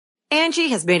Angie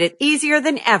has made it easier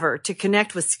than ever to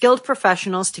connect with skilled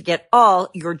professionals to get all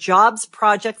your jobs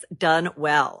projects done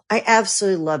well. I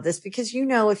absolutely love this because,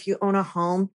 if you own a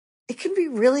home, it can be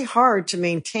really hard to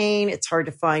maintain. It's hard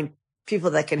to find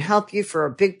people that can help you for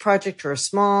a big project or a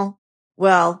small.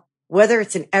 Well, whether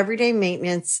it's in everyday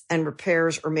maintenance and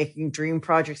repairs or making dream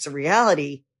projects a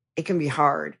reality, it can be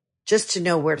hard just to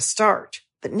know where to start.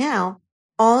 But now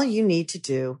all you need to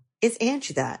do is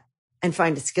Angie that and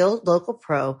find a skilled local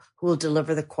pro who will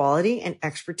deliver the quality and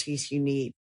expertise you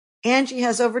need. Angie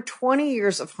has over 20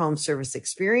 years of home service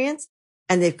experience,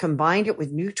 and they've combined it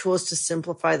with new tools to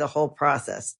simplify the whole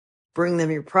process. Bring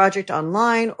them your project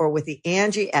online or with the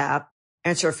Angie app,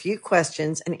 answer a few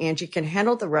questions, and Angie can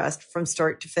handle the rest from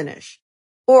start to finish.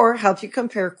 Or help you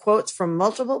compare quotes from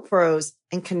multiple pros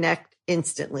and connect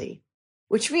instantly,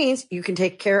 which means you can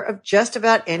take care of just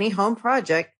about any home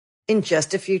project in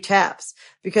just a few taps.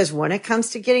 Because when it comes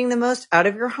to getting the most out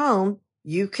of your home,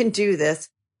 you can do this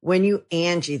when you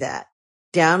Angie that.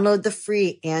 Download the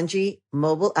free Angie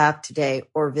mobile app today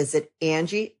or visit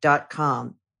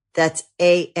Angie.com. That's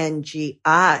ANGI.com.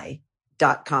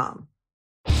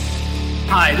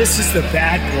 Hi, this is the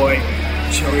bad boy,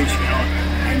 Joey Janela,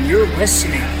 and you're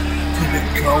listening to the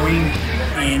Going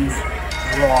in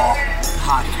Raw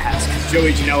podcast.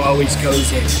 Joey Janela always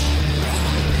goes in.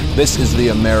 This is the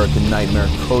American Nightmare,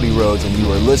 Cody Rhodes, and you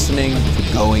are listening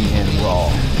to Going in Raw.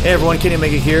 Hey everyone, Kenny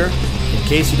Omega here. In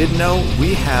case you didn't know,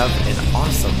 we have an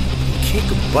awesome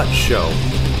kick-butt show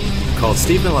called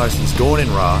Stephen Larson's Going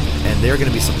in Raw, and they're going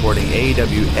to be supporting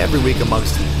AEW every week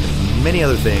amongst many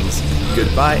other things.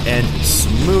 Goodbye and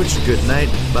smooch. Good night.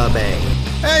 Bye-bye.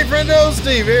 Hey, friendo,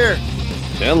 Steve here.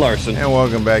 Dan Larson. And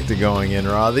welcome back to Going in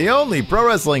Raw, the only pro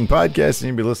wrestling podcast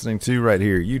you'll be listening to right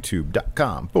here,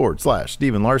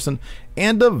 youtube.com/Stephen Larson,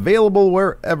 and available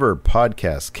wherever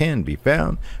podcasts can be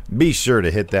found. Be sure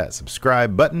to hit that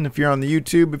subscribe button if you're on the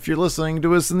YouTube. If you're listening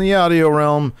to us in the audio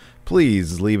realm,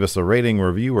 please leave us a rating,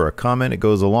 review, or a comment. It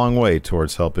goes a long way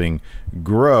towards helping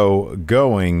grow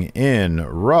Going in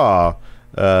Raw.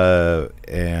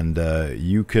 And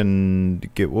you can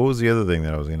get, what was the other thing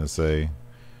that I was going to say?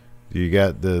 You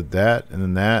got that and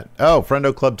then that. Oh,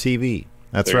 Friendo Club TV.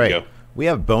 That's right. Go. We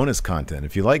have bonus content.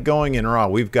 If you like Going in Raw,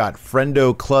 we've got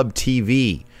Friendo Club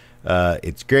TV.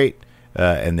 It's great.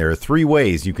 And there are 3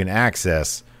 ways you can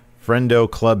access Friendo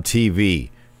Club TV.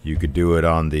 You could do it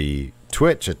on the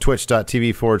Twitch at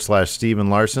twitch.tv/Stephen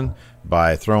Larson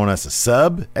by throwing us a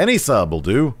sub. Any sub will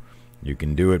do. You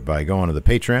can do it by going to the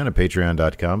Patreon at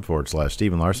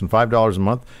patreon.com/Stephen Larson. $5 a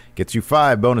month gets you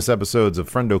 5 bonus episodes of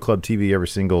Friendo Club TV every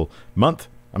single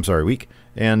week.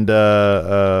 And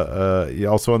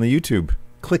also on the YouTube.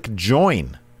 Click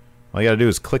join. All you got to do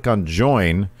is click on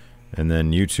join, and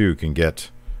then you too can get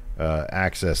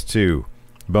access to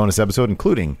bonus episode,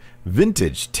 including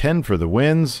Vintage 10 for the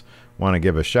wins. Want to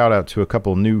give a shout out to a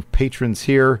couple new patrons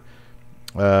here.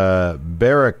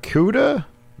 Barracuda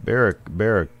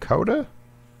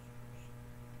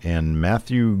and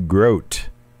Matthew Grote.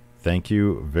 Thank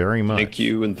you very much. Thank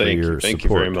you, and thank you. Thank you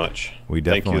very much. We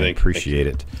definitely appreciate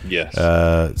it. Yes.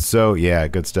 So, yeah,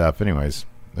 good stuff. Anyways.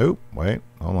 Oh, wait.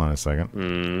 Hold on a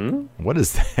second. What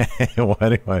is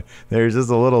that? There's just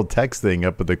a little text thing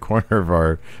up at the corner of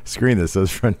our screen that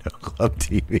says Friendo Club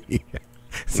TV.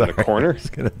 In the corner? I'm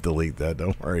just going to delete that.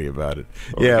 Don't worry about it.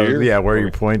 Here? Yeah, where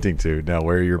you're pointing to. Now,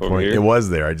 where you're pointing. Here? It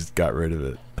was there. I just got rid of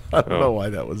it. I don't know why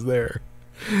that was there.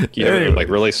 You have like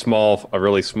a really small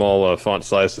font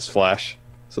size to flash.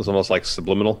 So it's almost like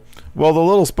subliminal. Well, the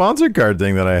little sponsor card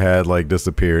thing that I had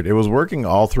disappeared. It was working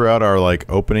all throughout our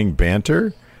opening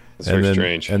banter. It's very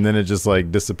strange. And then it just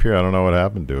disappeared. I don't know what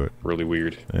happened to it. Really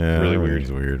weird. Yeah, really weird.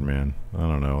 It's weird, man. I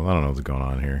don't know what's going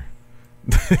on here.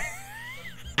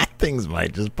 Things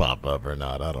might just pop up or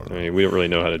not. I don't know. I mean, we don't really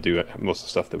know how to do most of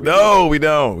the stuff that we do. No, we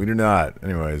don't. We do not.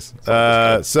 Anyways,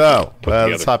 let's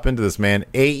hop into this, man.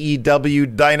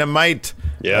 AEW Dynamite.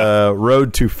 Yeah.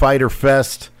 Road to Fyter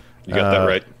Fest. You got that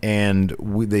right. And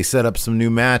they set up some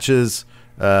new matches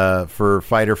for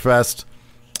Fyter Fest.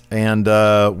 And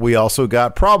we also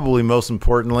got, probably most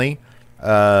importantly,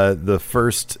 the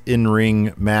first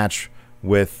in-ring match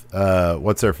with,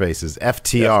 what's their faces?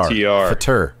 FTR.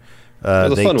 FTR.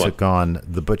 They took on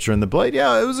the Butcher and the Blade.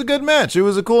 Yeah, it was a good match. It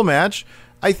was a cool match.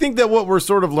 I think that what we're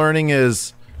sort of learning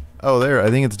is, I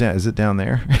think it's down. Is it down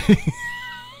there?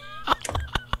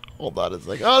 Hold on a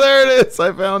second. Oh, there it is.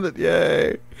 I found it.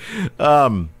 Yay.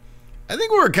 I think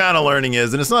what we're kind of learning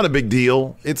is, and it's not a big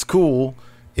deal, it's cool.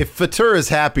 If FTR is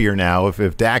happier now,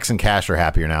 if Dax and Cash are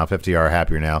happier now, if FTR are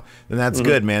happier now, then that's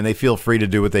good, man. They feel free to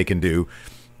do what they can do.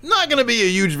 Not going to be a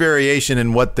huge variation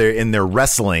in what they're in their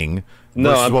wrestling.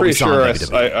 No, versus I'm what we pretty saw on sure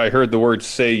WWE. I heard the word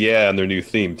 "say yeah" in their new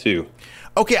theme too.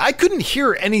 Okay, I couldn't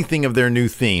hear anything of their new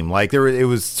theme. Like it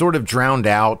was sort of drowned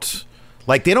out.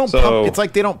 Like they don't pump. It's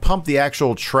like they don't pump the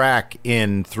actual track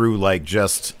in through like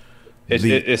just.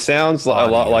 It sounds a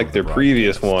lot like their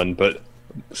previous one, but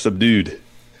subdued.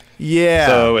 Yeah.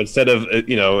 So instead of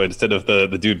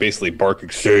the dude basically barking,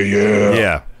 "Say yeah,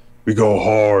 yeah, we go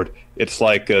hard," it's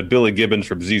like Billy Gibbons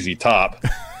from ZZ Top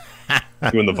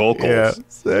doing the vocals. Yeah.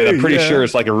 And I'm pretty sure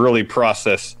it's like a really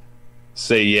processed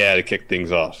 "say yeah" to kick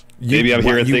things off. Maybe I'm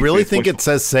hearing. You really think it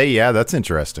says "say yeah"? That's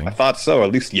interesting. I thought so.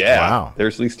 At least yeah. Wow.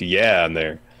 There's at least a yeah in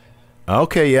there.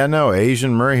 Okay, yeah, no.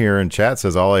 Asian Murray here in chat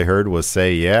says all I heard was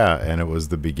 "say yeah," and it was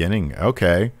the beginning.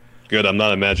 Okay. Good. I'm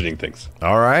not imagining things.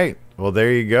 All right. Well,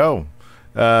 there you go.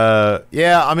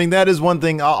 Yeah, I mean, that is one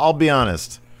thing. I'll be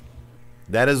honest.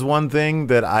 That is one thing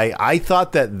that I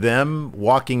thought that them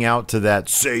walking out to that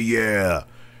 "say yeah,"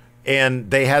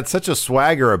 and they had such a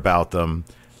swagger about them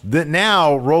that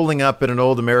now rolling up in an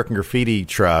old American Graffiti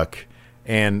truck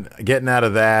and getting out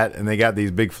of that, and they got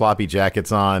these big floppy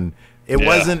jackets on. It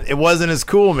wasn't as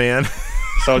cool, man.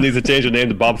 Someone needs to change the name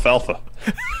to Bob Falfa.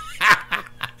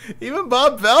 Even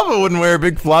Bob Falva wouldn't wear a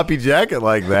big floppy jacket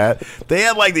like that. They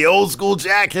had like the old school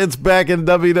jackets back in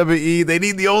WWE. They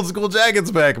need the old school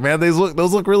jackets back, man. Those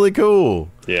look really cool.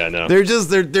 Yeah, I know.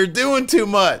 They're doing too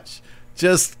much.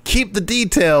 Just keep the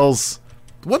details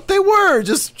what they were.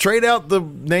 Just trade out the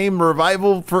name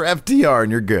Revival for FTR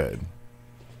and you're good.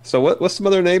 So what's some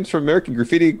other names for American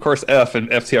Graffiti? Of course, F and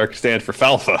FTR stand for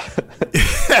Falfa.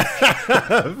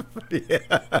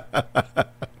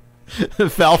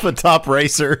 Falfa Top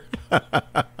Racer.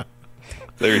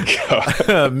 There you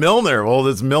go. Milner. Well,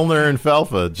 it's Milner and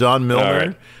Falfa. John Milner. All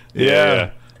right.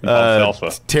 Yeah.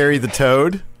 Falfa. Terry the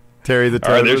Toad. Terry the Toad.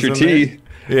 All right, there's your T.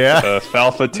 There. Yeah.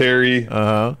 Falfa, Terry.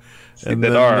 Uh-huh. And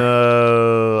then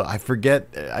I forget.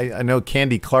 I know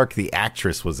Candy Clark, the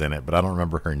actress, was in it, but I don't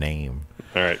remember her name.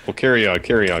 All right. Well, carry on,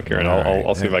 Karen.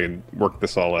 I'll see if I can work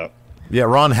this all out. Yeah,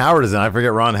 Ron Howard is in it. I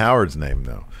forget Ron Howard's name,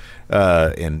 though,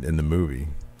 in the movie.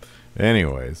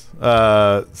 Anyways,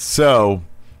 so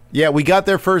yeah, we got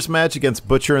their first match against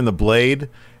Butcher and the Blade,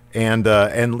 and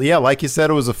yeah, like you said,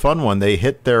 it was a fun one. They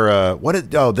hit their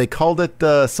they called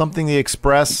it something the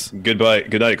Express. Good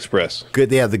Night Express.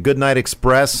 The Good Night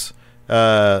Express.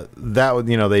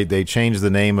 That they changed the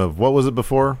name of what was it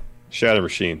before? Shatter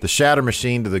Machine. The Shatter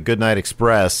Machine to the Good Night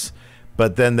Express,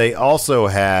 but then they also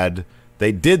had.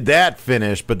 They did that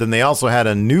finish, but then they also had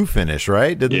a new finish,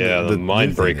 right? The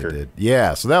Mindbreaker.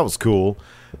 Yeah, so that was cool.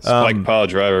 Spike pile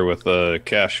driver with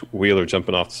Cash Wheeler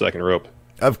jumping off the second rope.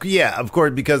 Of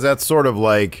course, because that's sort of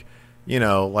like,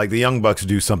 like the Young Bucks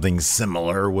do something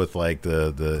similar with like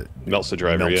the Meltzer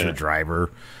driver,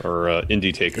 or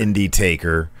Indie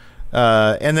Taker.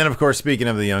 And then, of course, speaking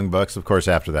of the Young Bucks, of course,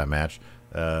 after that match,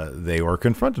 they were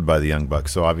confronted by the Young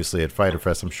Bucks. So obviously at Fyter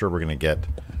Fest, I'm sure we're going to get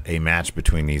a match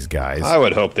between these guys. I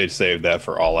would hope they'd save that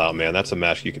for All Out, man. That's a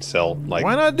match you could sell. Like,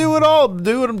 why not do it all?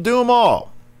 Do them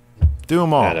all. Do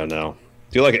them all. I don't know.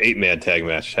 Do like an 8-man tag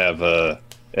match. Have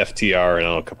FTR and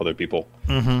a couple other people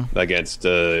against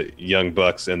Young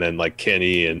Bucks, and then like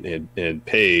Kenny and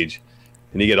Paige,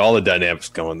 and you get all the dynamics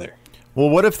going there. Well,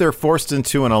 what if they're forced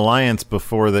into an alliance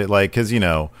before they because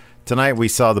tonight we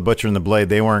saw the Butcher and the Blade.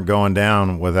 They weren't going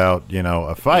down without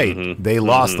a fight. They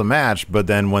lost the match, but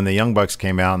then when the Young Bucks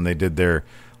came out and they did their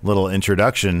little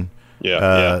introduction,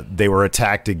 they were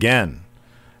attacked again.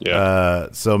 Yeah.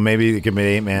 So maybe it could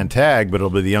be an 8-man tag, but it'll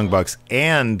be the Young Bucks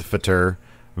and Fatur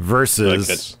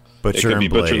versus Butcher and Blade. It could be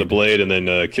Butcher the Blade and then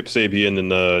Kip Sabian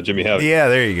and Jimmy Havoc. Yeah,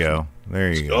 there you go.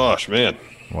 Gosh, man.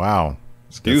 Wow.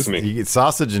 Excuse me. You get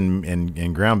sausage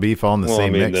and ground beef all in the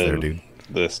same mix there, dude.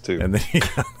 This too. And then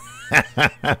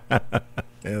yeah,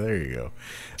 there you go.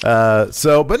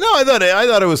 But no, I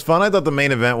thought it was fun. I thought the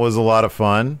main event was a lot of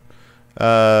fun.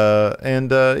 So I don't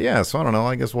know.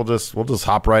 I guess we'll just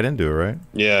hop right into it, right?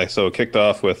 Yeah. So it kicked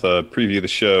off with a preview of the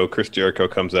show. Chris Jericho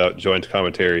comes out, joins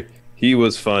commentary. He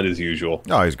was fun as usual.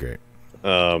 Oh, he's great.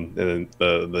 And then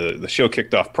the show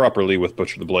kicked off properly with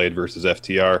Butcher the Blade versus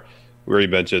FTR. We already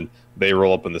mentioned they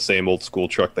roll up in the same old school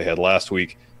truck they had last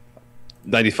week.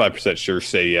 95% sure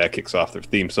Say Yeah kicks off their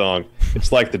theme song.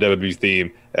 It's like the WWE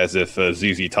theme, as if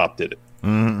ZZ Top did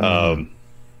it,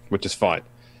 which is fine.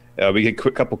 We get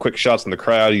a couple quick shots in the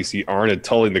crowd. You see Arn and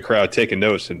Tully in the crowd taking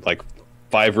notes, and like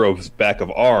 5 rows back of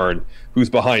Arn, who's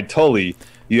behind Tully,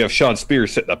 you have Sean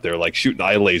Spears sitting up there like shooting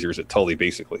eye lasers at Tully,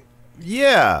 basically.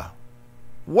 Yeah.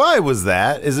 Why was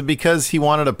that? Is it because he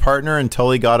wanted a partner and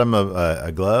Tully got him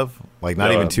a glove? Like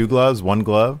not even 2 gloves, 1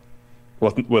 glove?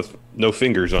 With no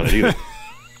fingers on it either.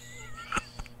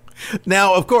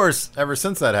 Now, of course, ever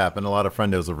since that happened, a lot of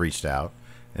friendos have reached out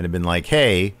and have been like,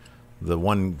 hey, the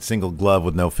one single glove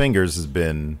with no fingers has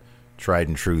been tried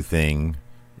and true thing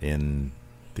in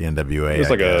the NWA. It was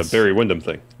like a Barry Windham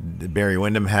thing. Barry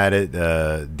Windham had it.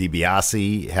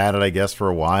 DiBiase had it, I guess, for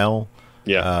a while.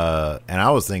 Yeah. And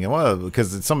I was thinking, well,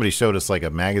 because somebody showed us like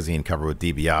a magazine cover with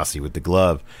DiBiase with the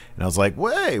glove. And I was like,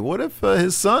 wait, what if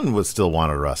his son would still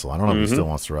want to wrestle? I don't know if he still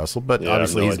wants to wrestle, but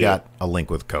obviously he's got a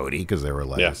link with Cody because they were a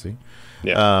legacy.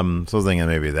 Yeah. So I was thinking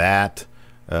maybe that.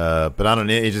 But I don't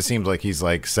know. It just seems like he's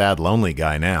like sad, lonely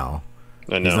guy now.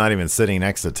 I know. He's not even sitting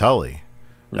next to Tully.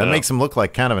 That makes him look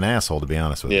like kind of an asshole, to be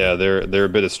honest with you. Yeah, they're a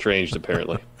bit estranged,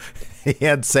 apparently. He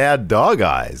had sad dog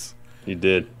eyes. He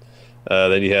did.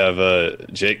 Then you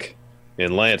have Jake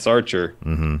and Lance Archer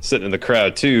sitting in the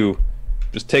crowd, too,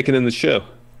 just taking in the show.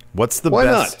 What's the Why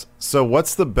best? not? So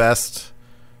what's the best?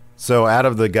 So out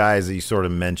of the guys that you sort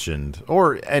of mentioned,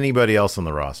 or anybody else on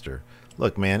the roster,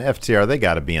 look, man, FTR, they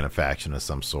got to be in a faction of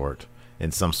some sort,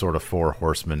 in some sort of Four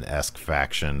Horsemen-esque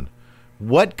faction.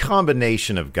 What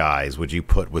combination of guys would you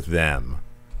put with them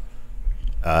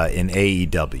in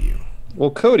AEW? Well,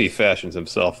 Cody fashions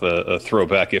himself a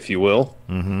throwback, if you will.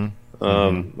 You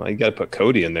got to put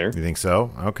Cody in there. You think so?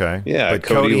 Okay. Yeah, but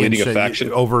Cody leading and a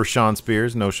faction. over Sean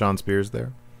Spears. No Sean Spears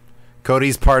there.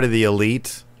 Cody's part of the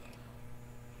Elite.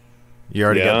 You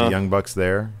already got the Young Bucks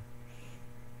there.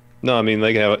 No, I mean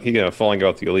he can have a falling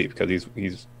out with the Elite because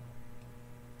he's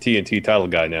TNT title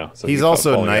guy now. So he's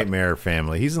also Nightmare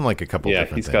Family. He's in like a couple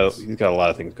different things. He's got a lot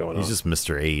of things going on. He's just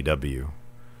Mr. AEW.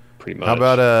 Pretty much. How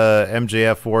about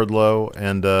MJF, Wardlow,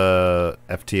 and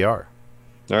FTR?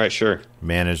 All right, sure.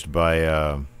 Managed by They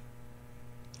don't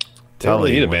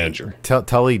really Tully. need a manager.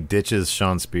 Tully ditches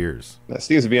Sean Spears. That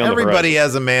seems to be on Everybody the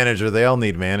has a manager. They all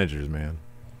need managers, man.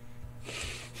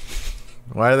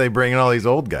 Why are they bringing all these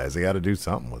old guys? They got to do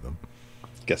something with them.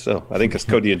 Guess so. I think because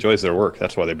Cody enjoys their work.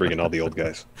 That's why they bring in all the old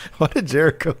guys. What did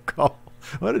Jericho call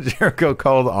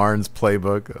the Arn's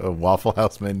playbook? A Waffle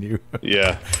House menu?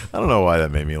 Yeah. I don't know why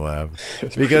that made me laugh.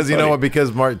 Because you know what?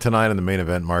 Because tonight in the main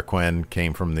event, Mark Quinn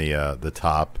came from the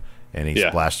top and he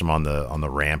splashed him on the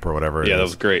ramp or whatever. Yeah, that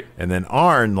was great. And then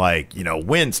Arn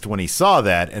winced when he saw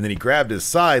that, and then he grabbed his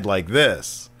side like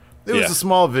this. It was a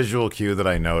small visual cue that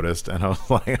I noticed, and I was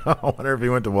like, I wonder if he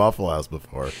went to Waffle House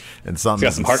before. And something.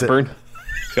 He's got some heartburn.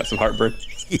 He's got some heartburn.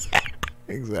 Yeah,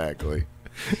 exactly.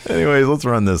 Anyways, let's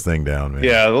run this thing down, man.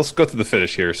 Yeah, let's go to the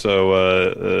finish here. So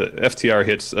FTR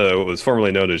hits what was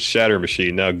formerly known as Shatter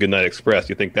Machine, now Goodnight Express.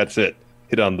 You think that's it?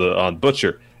 Hit on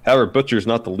Butcher. However, Butcher's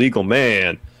not the legal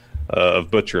man of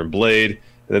Butcher and Blade.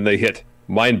 And then they hit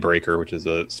Mindbreaker, which is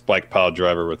a spike pile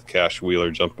driver with Cash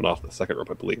Wheeler jumping off the second rope,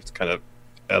 I believe. It's kind of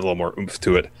add a little more oomph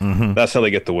to it. That's how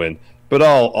they get the win. But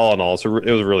all in all, it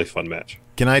was a really fun match.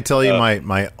 Can I tell you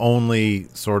my only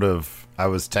sort of... I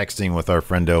was texting with our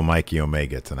friendo Mikey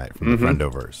Omega tonight from the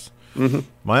Friendoverse.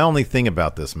 My only thing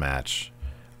about this match,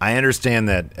 I understand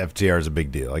that FTR is a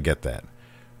big deal. I get that.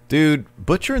 Dude,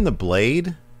 Butcher and the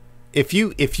Blade, if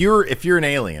you're an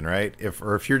alien, right?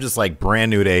 If you're just like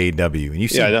brand new to AEW and you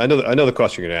see I know the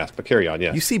question you're going to ask, but carry on,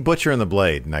 yeah. You see Butcher and the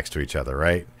Blade next to each other,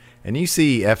 right? And you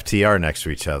see FTR next to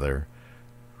each other.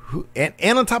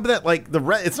 And on top of that, like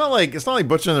it's not like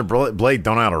Butcher and the Blade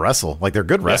don't know how to wrestle. Like they're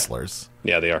good wrestlers.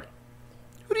 Yeah, they are.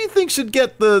 Who do you think should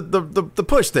get the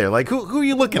push there? Like who are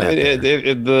you looking at?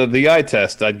 The eye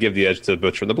test, I'd give the edge to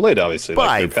Butcher and the Blade. Obviously,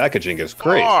 their packaging is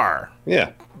great.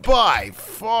 Yeah, by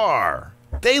far,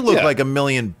 they look like $1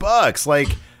 million. Like,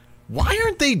 why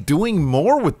aren't they doing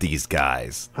more with these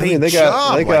guys? They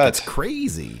got it's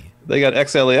crazy. They got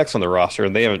XLAX on the roster,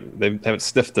 and they haven't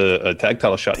sniffed a tag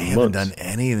title shot in months. They haven't done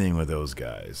anything with those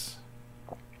guys.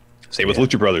 Same with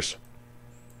Lucha Brothers.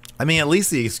 I mean, at least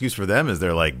the excuse for them is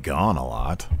they're like gone a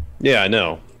lot. Yeah, I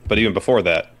know. But even before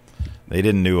that, they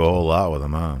didn't do a whole lot with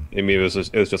them, huh? I mean, it was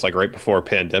just like right before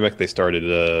pandemic, they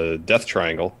started Death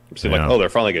Triangle. It seemed like, they're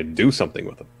finally going to do something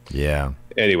with them. Yeah.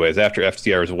 Anyways, after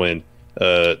FTR's win,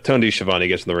 Tony Schiavone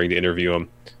gets in the ring to interview him.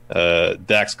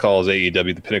 Dax calls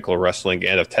AEW the pinnacle of wrestling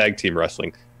and of tag team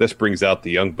wrestling. This brings out the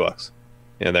Young Bucks.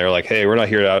 And they're like, hey, we're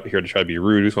not out here to try to be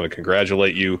rude. We just want to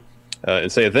congratulate you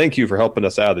and say thank you for helping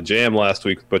us out of the jam last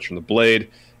week with Butcher and the Blade.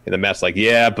 And then Matt's like,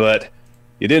 yeah, but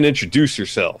you didn't introduce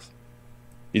yourself.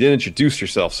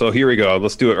 So here we go.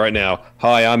 Let's do it right now.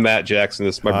 Hi, I'm Matt Jackson.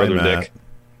 This is my brother, Matt. Nick.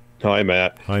 Hi,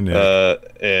 Matt. Hi, Nick.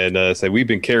 And say we've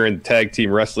been carrying tag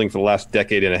team wrestling for the last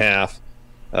decade and a half.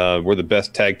 We're the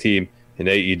best tag team in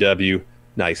AEW.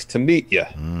 Nice to meet you.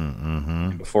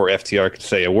 Before FTR could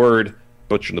say a word,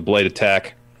 Butcher and the Blade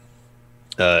attack.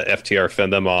 FTR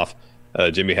fend them off.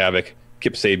 Jimmy Havoc,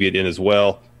 Kip Sabian in as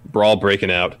well. Brawl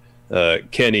breaking out.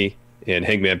 Kenny and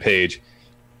Hangman Page.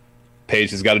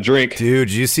 Page has got a drink. Dude,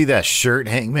 did you see that shirt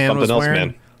Hangman was wearing?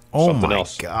 Man. Oh Something my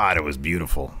else. God, it was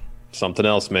beautiful. Something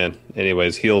else, man.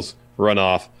 Anyways, heels run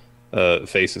off,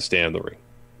 faces stand in the ring.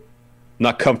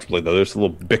 Not comfortably, though. There's a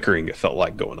little bickering, it felt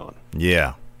like, going on.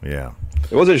 Yeah.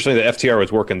 It was interesting that FTR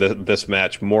was working this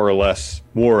match more or less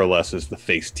as the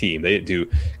face team. They didn't do,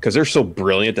 because they're so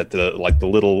brilliant at the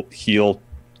little heel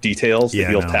details, the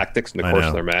heel tactics in the course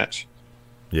of their match.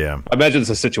 Yeah. I imagine it's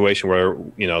a situation where,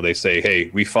 they say, hey,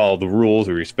 we follow the rules,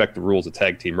 we respect the rules of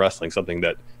tag team wrestling, something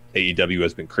that AEW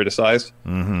has been criticized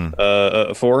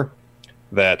for,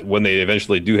 that when they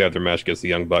eventually do have their match against the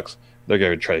Young Bucks, they're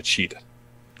going to try to cheat.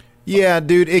 Yeah,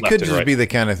 dude, it could just right. be the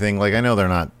kind of thing, like, I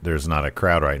know there's not a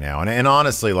crowd right now, and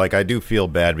honestly, like, I do feel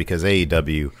bad because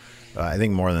AEW, I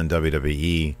think more than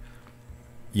WWE,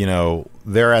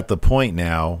 they're at the point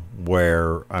now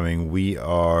where, I mean, we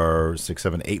are 6,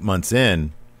 7, 8 months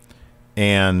in,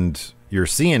 and you're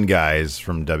seeing guys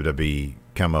from WWE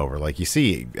come over. Like, you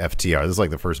see FTR. This is like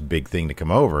the first big thing to come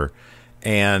over.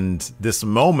 And this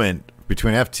moment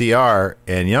between FTR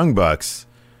and Young Bucks,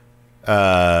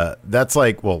 that's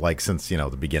like, well, like since,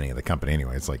 the beginning of the company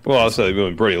anyway. It's like, well, also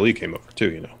when Brody Lee came over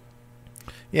too,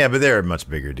 Yeah, but they're a much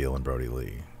bigger deal than Brody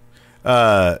Lee.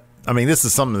 I mean, this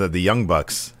is something that the Young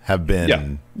Bucks have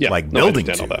been building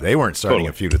to. They weren't starting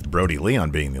a feud with Brody Lee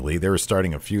on being the elite. They were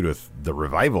starting a feud with the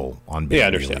Revival on being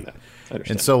the elite. I understand that.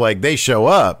 And so, like, they show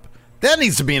up. That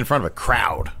needs to be in front of a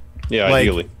crowd. Yeah,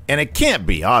 ideally. And it can't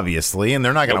be, obviously, and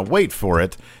they're not going to wait for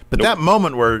it. But that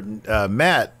moment where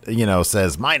Matt,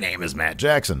 says, "My name is Matt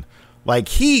Jackson," like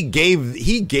he gave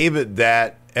it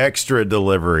that extra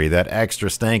delivery, that extra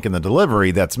stank in the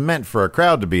delivery that's meant for a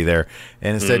crowd to be there,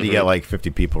 and instead you got like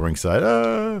 50 people ringside.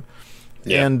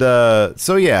 Yeah. And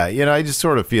so I just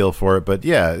sort of feel for it, but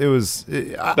yeah, it was.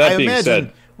 I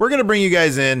imagine we're gonna bring you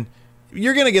guys in.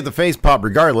 You're gonna get the face pop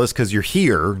regardless because you're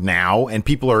here now, and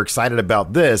people are excited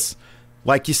about this.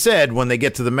 Like you said, when they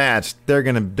get to the match,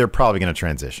 they're probably gonna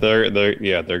transition. They're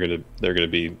gonna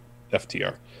be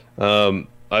FTR.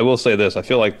 I will say this: I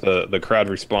feel like the crowd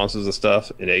responses to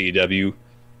stuff in AEW,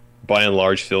 by and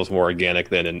large, feels more organic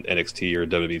than in NXT or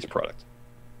WWE's product.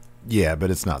 Yeah, but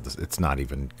it's not. It's not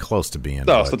even close to being.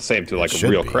 No, it's not the same to like a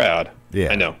real crowd.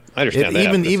 Yeah, I know. I understand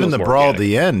that. Even the brawl at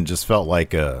the end just felt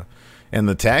like and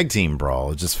the tag team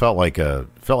brawl, it just felt like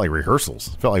rehearsals.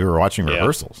 It felt like we were watching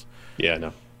rehearsals. Yeah, I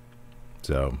know.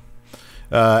 So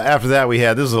after that, we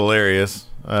had, this is hilarious.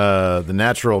 The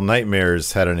Natural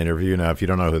Nightmares had an interview. Now, if you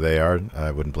don't know who they are,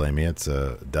 I wouldn't blame you. It's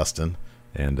Dustin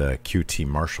and QT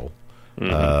Marshall.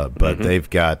 But they've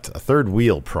got a third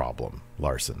wheel problem,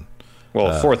 Larson.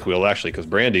 Well, fourth wheel, actually, because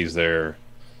Brandy's their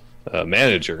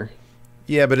manager.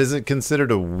 Yeah, but is it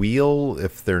considered a wheel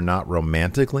if they're not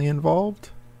romantically involved?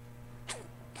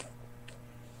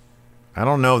 I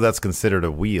don't know if that's considered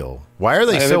a wheel. Why are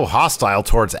they so hostile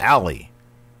towards Allie?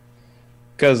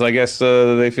 Because I guess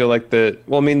they feel like that.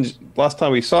 Well, I mean, last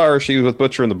time we saw her, she was with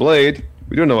Butcher and the Blade.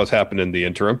 We don't know what's happened in the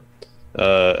interim.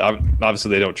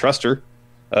 Obviously, they don't trust her.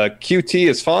 QT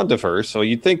is fond of her, so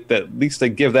you'd think that at least they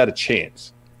give that a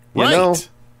chance. You know?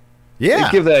 Yeah,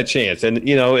 they give that a chance, and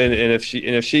if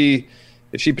she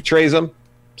betrays them,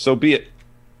 so be it.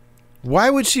 Why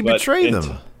would she betray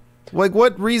them? Like,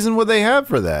 what reason would they have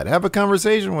for that? Have a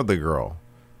conversation with the girl.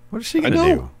 What is she going to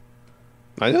do?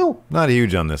 I know. Not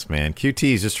huge on this, man.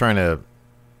 QT is just trying to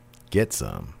get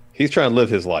some. He's trying to live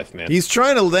his life, man. He's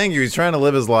trying to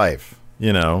live his life,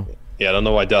 Yeah, I don't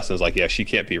know why Dustin's like, yeah, she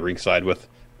can't be ringside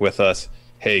with us.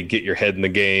 Hey, get your head in the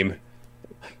game.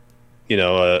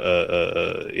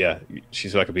 Yeah,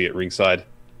 she's not going to be at ringside.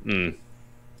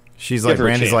 She's like,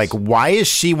 Randy's like, why is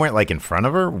she wearing, like, in front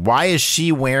of her? Why is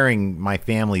she wearing my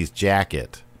family's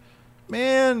jacket?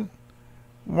 Man,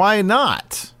 why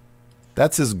not?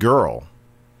 That's his girl.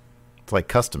 It's like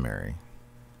customary.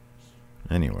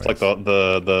 Anyway, it's like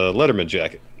the Letterman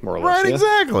jacket, more or less. Right,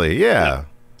 exactly. Yeah.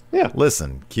 Yeah.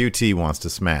 Listen, QT wants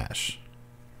to smash.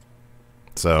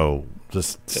 So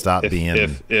just stop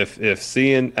being. If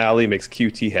seeing Allie makes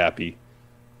QT happy,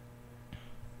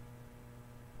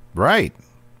 right?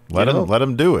 Let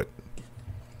him do it.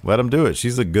 Let him do it.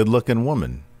 She's a good-looking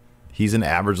woman. He's an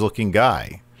average-looking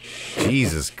guy.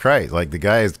 Jesus Christ! Like, the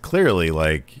guy is clearly,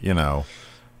 like,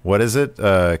 what is it?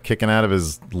 Kicking out of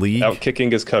his league?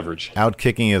 Outkicking his coverage.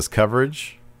 Outkicking his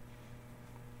coverage.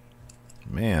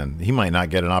 Man, he might not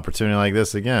get an opportunity like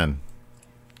this again.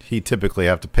 He typically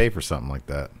have to pay for something like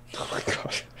that. Oh my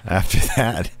gosh. After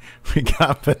that, we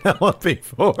got Penelope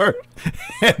Ford,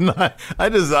 and I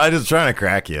just trying to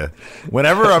crack you.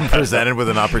 Whenever I'm presented with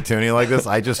an opportunity like this,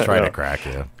 I just try to crack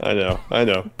you. I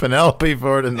know. Penelope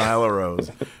Ford and Nyla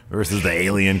Rose versus the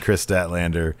alien Chris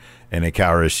Statlander and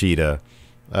Hikaru Shida.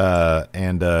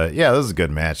 Yeah, this is a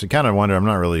good match. I kind of wonder. I'm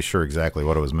not really sure exactly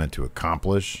what it was meant to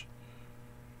accomplish.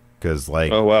 Because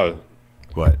oh wow.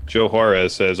 What? Joe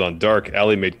Juarez says on Dark,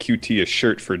 Allie made QT a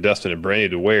shirt for Dustin and Brandy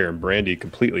to wear, and Brandy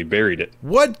completely buried it.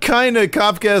 What kind of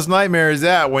Kafka's nightmare is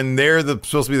that when they're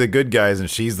supposed to be the good guys and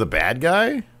she's the bad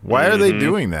guy? Why are they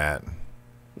doing that?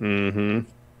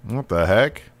 Mm-hmm. What the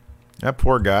heck? That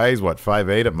poor guy, he's what,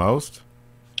 5'8" at most?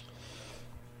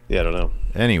 Yeah, I don't know.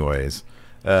 Anyways,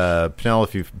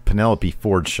 Penelope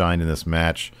Ford shined in this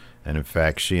match, and in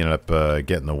fact, she ended up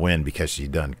getting the win because she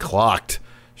done clocked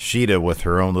Shida with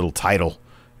her own little title.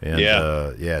 And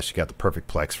she got the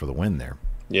perfect plex for the win there.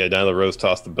 Yeah, Nyla Rose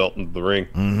tossed the belt into the ring.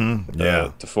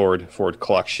 Mm-hmm. To Ford. Ford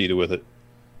clocked Shida with it.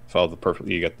 Followed the perfect.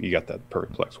 You got that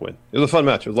perfect plex win. It was a fun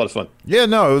match. It was a lot of fun. Yeah,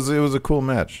 no, it was a cool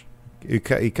match.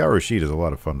 Hikaru Shida is a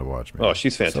lot of fun to watch, man. Oh,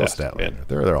 she's fantastic, man.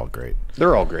 They're all great.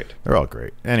 They're all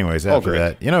great. Anyways, after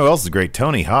that, you know who else is great?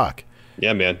 Tony Hawk.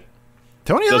 Yeah, man.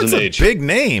 Tony Hawk's a big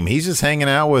name. He's just hanging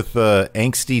out with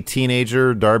angsty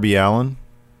teenager Darby Allin.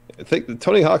 I think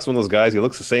Tony Hawk's one of those guys. He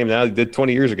looks the same now as he did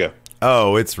 20 years ago.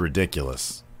 Oh, it's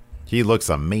ridiculous. He looks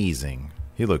amazing.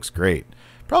 He looks great.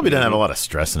 Probably doesn't have a lot of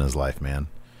stress in his life, man.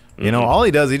 You know, all he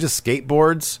does, he just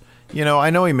skateboards. You know, I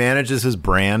know he manages his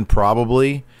brand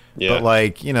probably, but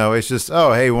like, you know, it's just,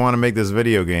 oh, hey, we want to make this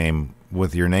video game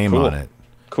with your name on it.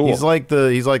 Cool. He's like the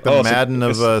Madden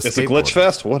of skateboarding. It's a glitch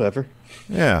fest, whatever.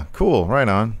 Yeah, cool. Right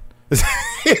on. Is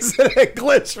it a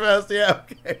glitch fest? Yeah,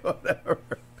 okay, whatever.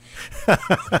 I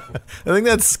think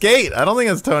that's Skate. I don't think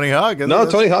that's Tony Hawk. No,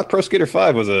 Tony Hawk Pro Skater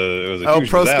 5 was a huge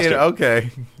Pro disaster. Skater.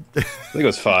 Okay. I think it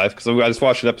was 5 because I just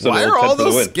watched an episode. Why of are all the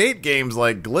those Win. skate games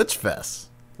like glitch fests?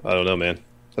 I don't know, man.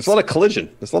 There's a lot of collision.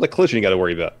 There's a lot of collision you got to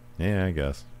worry about. Yeah, I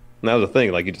guess. And that was the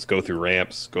thing. Like you just go through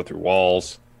ramps, go through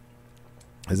walls.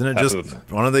 Isn't it just?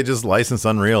 Why don't they just license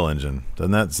Unreal Engine?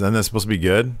 Isn't that supposed to be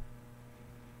good?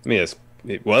 I mean,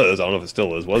 it was. I don't know if it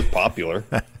still is. Was popular.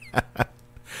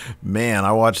 Man,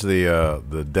 I watched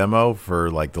the demo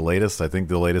for like the latest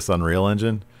Unreal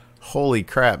Engine. Holy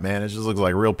crap, man! It just looks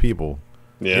like real people.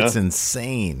 Yeah, it's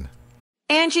insane.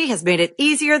 Angie has made it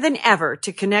easier than ever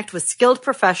to connect with skilled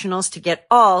professionals to get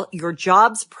all your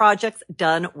jobs projects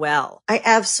done well. I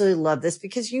absolutely love this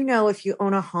because, you know, if you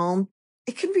own a home,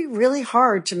 it can be really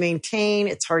hard to maintain.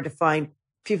 It's hard to find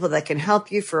people that can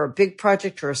help you for a big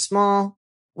project or a small.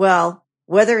 Well,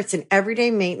 whether it's in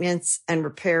everyday maintenance and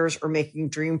repairs or making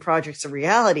dream projects a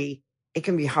reality, it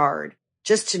can be hard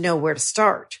just to know where to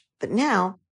start. But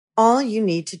now all you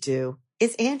need to do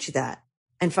is Angie that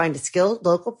and find a skilled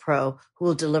local pro who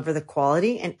will deliver the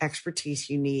quality and expertise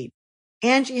you need.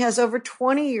 Angie has over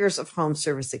 20 years of home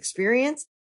service experience,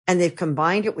 and they've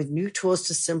combined it with new tools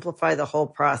to simplify the whole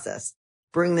process.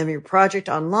 Bring them your project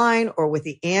online or with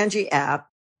the Angie app,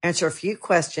 answer a few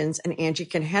questions, and Angie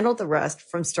can handle the rest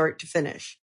from start to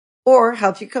finish. Or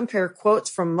help you compare quotes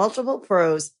from multiple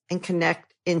pros and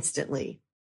connect instantly,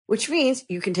 which means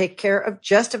you can take care of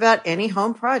just about any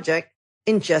home project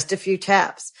in just a few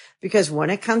taps. Because when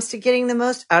it comes to getting the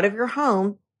most out of your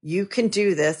home, you can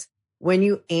do this when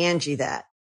you Angie that.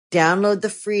 Download the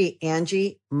free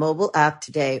Angie mobile app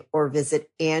today or visit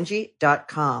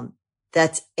Angie.com.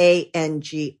 That's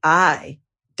ANGI.com.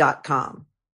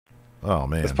 Oh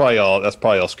man, that's probably all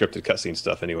scripted cutscene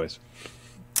stuff, anyways.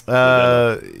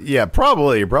 Yeah,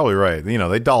 probably. You're probably right. You know,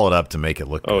 they doll it up to make it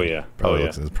look good. Oh yeah,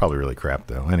 It's probably really crap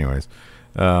though. Anyways,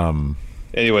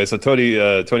 Anyway, so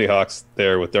Tony Hawk's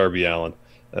there with Darby Allin.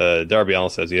 Darby Allin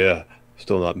says, "Yeah,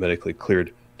 still not medically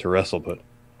cleared to wrestle, but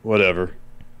whatever."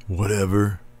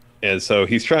 And so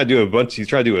he's trying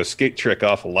to do a skate trick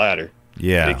off a ladder.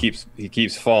 Yeah, and he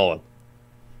keeps falling,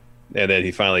 and then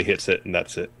he finally hits it, and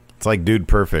that's it. It's like Dude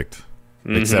Perfect,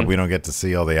 except we don't get to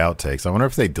see all the outtakes. I wonder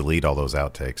if they delete all those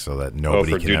outtakes so that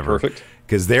nobody can Dude ever. Perfect?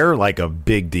 Because they're like a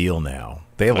big deal now.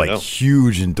 They have like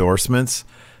huge endorsements.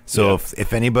 So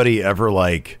if anybody ever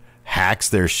like hacks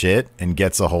their shit and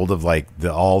gets a hold of like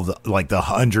the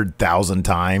 100,000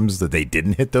 times that they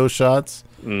didn't hit those shots,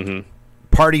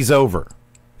 party's over.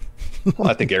 Well,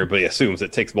 I think everybody assumes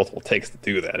it takes multiple takes to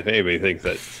do that. If anybody thinks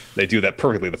that they do that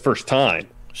perfectly the first time,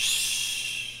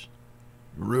 shh,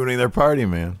 you're ruining their party,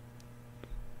 man.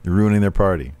 You're ruining their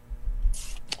party.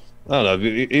 I don't know.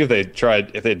 If they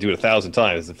do it 1,000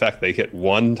 times, the fact they hit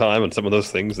one time on some of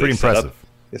those things, pretty impressive.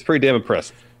 It's pretty damn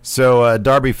impressive. So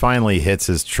Darby finally hits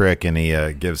his trick, and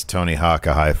he gives Tony Hawk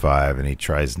a high five, and he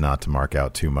tries not to mark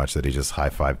out too much that he just high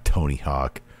fived Tony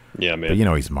Hawk. Yeah, man.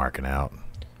 But he's marking out.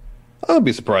 I'll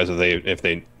be surprised if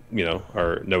they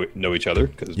are know each other,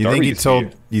 because you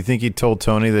think he told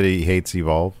Tony that he hates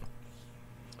Evolve?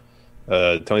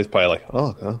 Tony's probably like,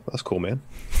 oh, that's cool, man.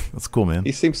 That's cool, man.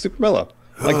 He seems super mellow.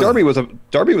 Like Darby was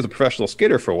a professional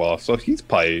skater for a while, so he's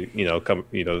probably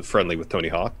friendly with Tony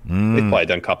Hawk. They've probably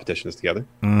done competitions together.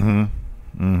 I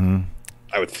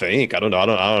would think. I don't know. I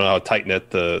don't know how tight knit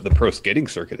the pro skating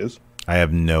circuit is. I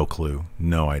have no clue.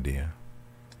 No idea.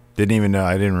 Didn't even know.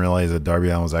 I didn't realize that Darby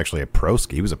Allin was actually a pro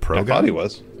skater. He was a pro guy. I thought he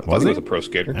was. I thought he was a pro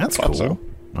skater. That's cool. So.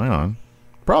 Hang on.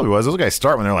 Probably was. Those guys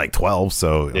start when they're like 12,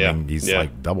 so yeah. I mean, he's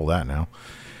like double that now.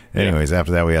 Anyways,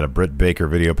 after that, we had a Britt Baker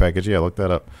video package. Yeah, look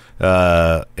that up.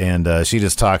 And she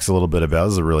just talks a little bit about,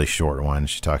 this is a really short one.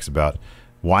 She talks about,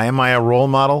 why am I a role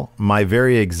model? My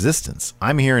very existence.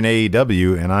 I'm here in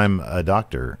AEW, and I'm a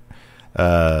doctor.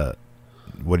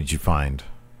 What did you find?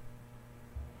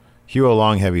 Hugo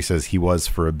Longheavy says he was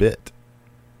for a bit.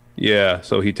 Yeah,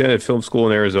 so he attended film school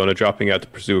in Arizona, dropping out to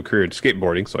pursue a career in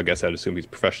skateboarding, so I guess I'd assume he's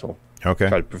professional. Okay.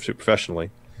 Tried to pursue professionally.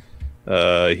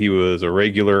 He was a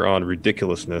regular on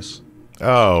Ridiculousness.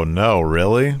 Oh, no,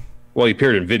 really? Well, he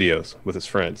appeared in videos with his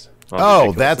friends.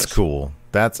 Oh, that's cool.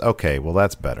 That's okay. Well,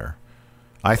 that's better.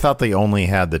 I thought they only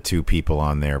had the two people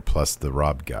on there plus the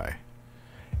Rob guy.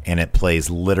 And it plays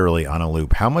literally on a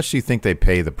loop. How much do you think they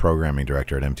pay the programming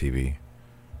director at MTV?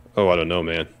 Oh, I don't know,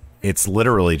 man. It's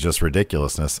literally just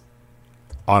Ridiculousness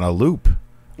on a loop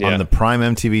on the Prime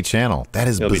MTV channel. That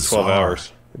is bizarre. It'll be 12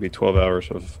 hours. It'll be 12 hours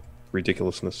of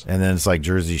Ridiculousness. And then it's like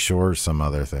Jersey Shore or some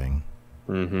other thing.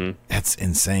 Mm-hmm. That's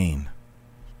insane.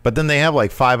 But then they have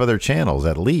like 5 other channels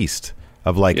at least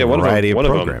of like a variety of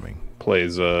programming. One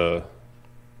of them plays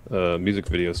music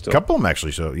videos still. A couple of them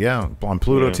actually show. Yeah, on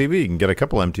Pluto TV, you can get a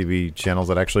couple MTV channels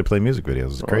that actually play music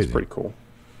videos. It's crazy. That's pretty cool.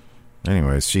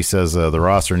 Anyways, she says the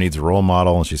roster needs a role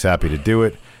model, and she's happy to do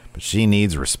it, but she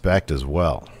needs respect as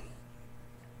well.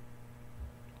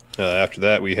 After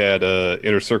that, we had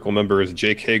Inner Circle members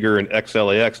Jake Hager and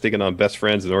XLAX taking on Best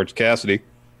Friends and Orange Cassidy.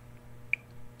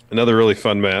 Another really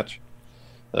fun match.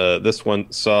 This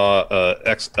one saw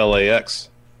XLAX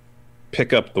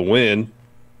pick up the win.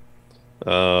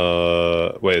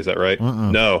 Wait, is that right?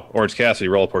 No, Orange Cassidy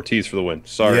roll up Ortiz for the win.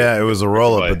 Sorry. Yeah, it was a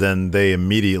roll up, but then they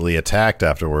immediately attacked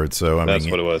afterwards. So that's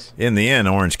what it was. In the end,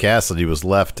 Orange Cassidy was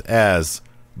left as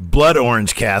Blood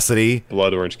Orange Cassidy.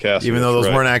 Blood Orange Cassidy. Even though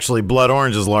those weren't actually blood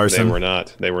oranges, Larson. They were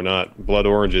not. They were not. Blood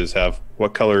oranges have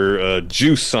what color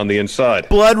juice on the inside?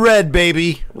 Blood red,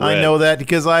 baby. Red. I know that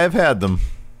because I have had them.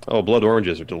 Oh, blood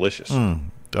oranges are delicious. Oh,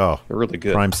 they're really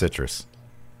good. Prime citrus.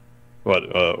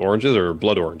 What, oranges or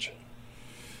blood orange?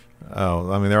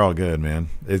 Oh, I mean, they're all good, man.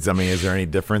 Is there any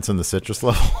difference in the citrus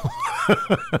level?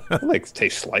 Like,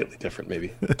 taste slightly different,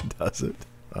 maybe. Does it?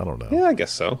 I don't know. Yeah, I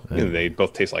guess so. Yeah. They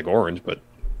both taste like orange, but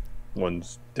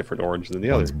one's different orange than the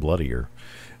other. One's bloodier.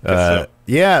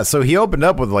 Yeah, so he opened him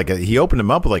up with like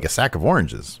a sack of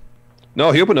oranges.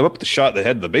 No, he opened him up with the shot that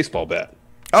had the baseball bat.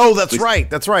 Oh, that's right.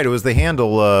 That's right. It was the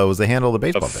handle. Of the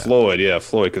baseball bat.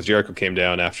 Floyd, because Jericho came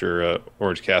down after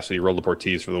Orange Cassidy rolled up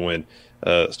Ortiz for the win.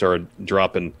 Started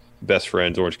dropping Best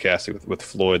Friends, Orange Cassidy with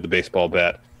Floyd, the baseball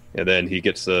bat, and then he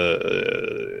gets a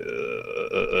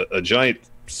giant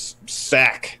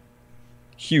sack,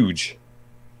 huge,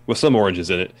 with some oranges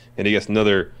in it, and he gets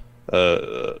another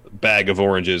bag of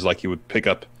oranges like you would pick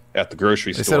up at the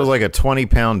grocery store. They said it was like a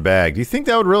 20-pound bag. Do you think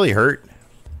that would really hurt?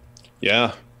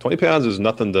 Yeah, 20 pounds is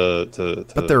nothing to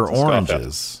but they're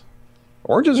oranges.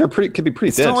 Oranges could be pretty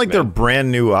dense. It's not like they're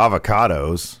brand new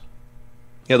avocados.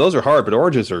 Yeah, those are hard, but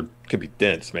oranges could be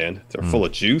dense, man. They're full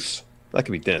of juice. That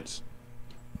could be dense.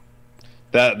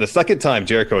 That the second time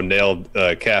Jericho nailed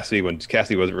Cassidy when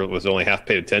Cassidy was only half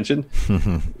paid attention,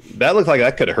 that looked like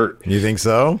that could have hurt. You think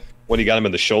so? When he got him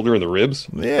in the shoulder and the ribs?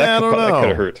 Yeah, I don't know. That could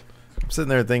have hurt. I'm sitting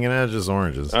there thinking, it's just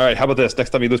oranges. All right, how about this? Next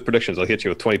time you lose predictions, I'll hit you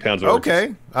with 20 pounds of oranges.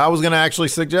 Okay. I was going to actually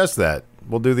suggest that.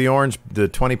 We'll do the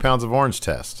 20 pounds of orange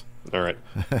test. All right.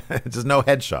 Just no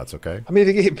headshots, okay? I mean,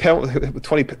 if you get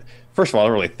 20, first of all, I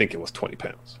don't really think it was 20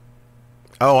 pounds.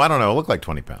 Oh, I don't know. It looked like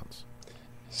 20 pounds.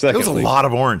 Secondly, it was a lot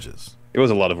of oranges. It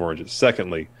was a lot of oranges.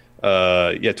 Secondly,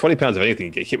 20 pounds of anything,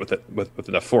 you get hit with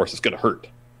enough force, it's going to hurt.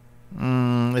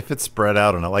 If it's spread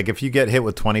out enough. Like if you get hit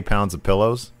with 20 pounds of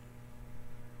pillows.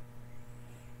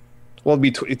 Well, it'd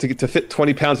be to fit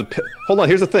 20 pounds of hold on,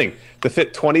 here's the thing. To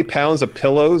fit 20 pounds of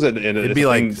pillows and it'd be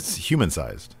like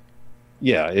human-sized.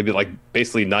 Yeah, it'd be like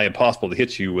basically nigh impossible to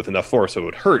hit you with enough force, so it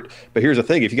would hurt. But here's the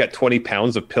thing: if you got 20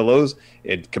 pounds of pillows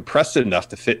and compressed it enough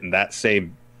to fit in that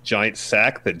same giant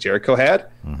sack that Jericho had,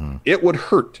 it would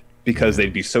hurt because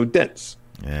they'd be so dense.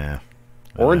 Yeah.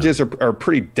 Oranges are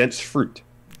pretty dense fruit.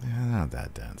 Yeah, not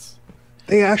that dense.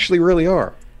 They actually really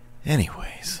are.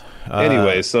 Anyways,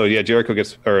 so yeah,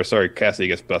 Cassidy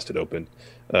gets busted open.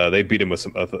 They beat him with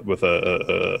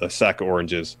a sack of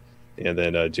oranges, and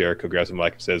then Jericho grabs the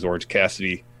mic and says, "Orange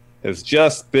Cassidy has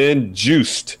just been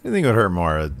juiced." You think it would hurt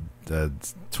more, a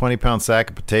 20-pound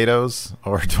sack of potatoes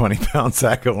or a 20-pound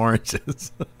sack of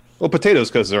oranges? Well, potatoes,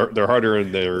 because they're harder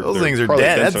and those things are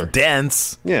dense. That's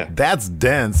dense. Yeah, that's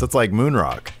dense. That's like moon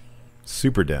rock,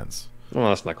 super dense. Well,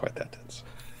 that's not quite that dense.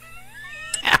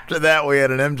 After that, we had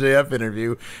an MJF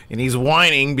interview, and he's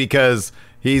whining because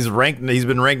he's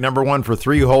been ranked number 1 for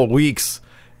 3 whole weeks,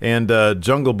 and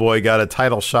Jungle Boy got a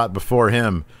title shot before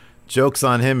him. Joke's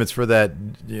on him. It's for that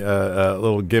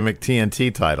little gimmick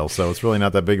TNT title, so it's really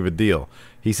not that big of a deal.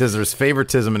 He says there's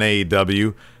favoritism in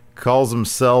AEW, calls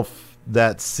himself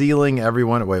that ceiling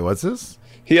everyone. Wait, what's this?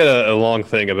 He had a long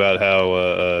thing about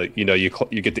how you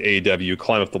get to AEW, you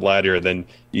climb up the ladder, and then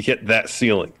you hit that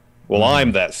ceiling. Well,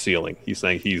 I'm that ceiling. He's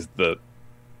saying he's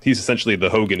essentially the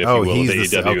Hogan, if you will, of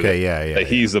AEW. Okay, yeah.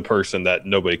 He's the person that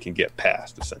nobody can get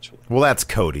past, essentially. Well, that's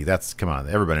Cody. Come on,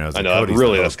 everybody knows. I know,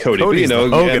 that's Cody. Cody's but,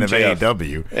 the Hogan MJF, of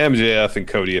AEW. MJF and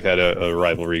Cody have had a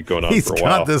rivalry going on for a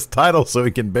while. He's got this title so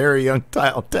he can bury young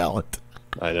talent.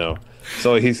 I know.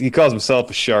 So he calls himself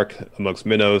a shark amongst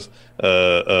minnows.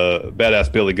 Badass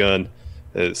Billy Gunn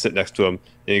sitting next to him,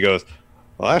 and he goes,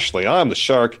 "Well, actually, I'm the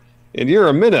shark, and you're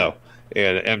a minnow."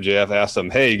 And MJF asks him,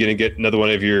 "Hey, you gonna get another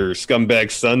one of your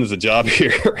scumbag sons a job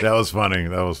here?" That was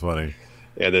funny.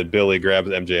 And then Billy grabs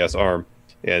MJF's arm,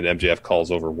 and MJF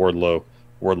calls over Wardlow.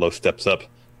 Wardlow steps up.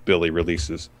 Billy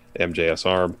releases MJF's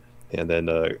arm, and then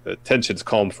tensions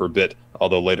calmed for a bit.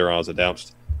 Although later on, it was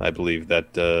announced, I believe,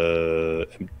 that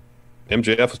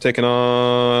MJF was taking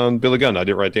on Billy Gunn. I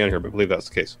didn't write it down here, but I believe that's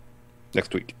the case.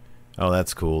 Next week. Oh,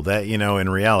 that's cool. That, in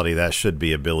reality, that should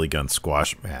be a Billy Gunn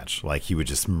squash match. Like, he would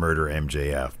just murder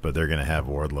MJF, but they're going to have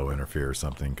Wardlow interfere or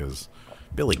something because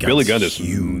Billy Gunn is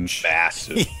huge.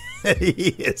 Massive.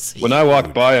 He is when I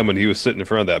walked by him when he was sitting in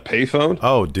front of that payphone.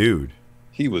 Oh, dude.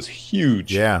 He was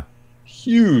huge. Yeah.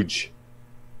 Huge.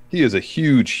 He is a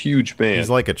huge man. He's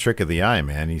like a trick of the eye,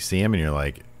 man. You see him and you're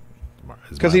like,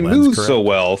 because he moves so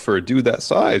well for a dude that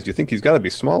size. You think he's got to be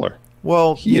smaller?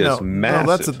 Well, he is massive.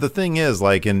 No, that's the thing is,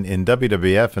 like in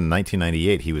WWF in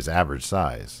 1998, he was average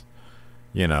size.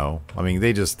 I mean,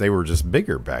 they were just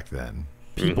bigger back then.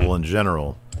 People in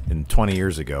general, in 20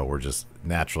 years ago, were just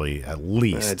naturally at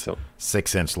least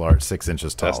 6 inches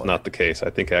taller. That's not the case.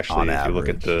 I think actually,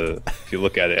 if you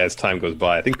look at it as time goes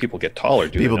by, I think people get taller.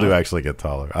 People do actually get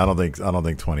taller. I don't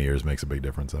think 20 years makes a big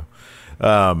difference though.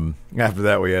 After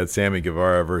that, we had Sammy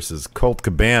Guevara versus Colt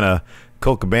Cabana.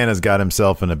 Colt Cabana's got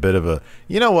himself in a bit of a...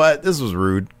 You know what? This was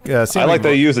rude. I like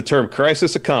they use the term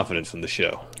crisis of confidence in the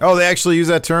show. Oh, they actually use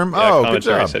that term? Yeah, good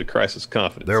job. Said crisis of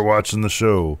confidence. They're watching the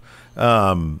show.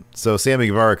 So Sammy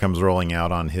Guevara comes rolling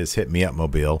out on his Hit Me Up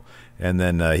mobile, and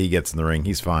then he gets in the ring.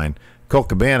 He's fine. Colt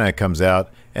Cabana comes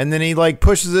out, and then he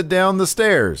pushes it down the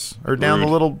stairs, or down the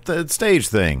little stage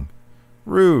thing.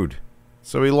 Rude.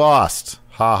 So he lost.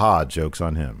 Ha ha, joke's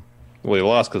on him. Well, he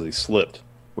lost because he slipped,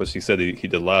 which he said he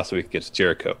did last week against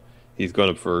Jericho. He's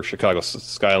going up for Chicago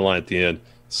Skyline at the end,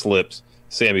 slips.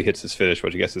 Sammy hits his finish,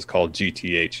 which I guess is called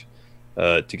GTH,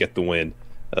 to get the win.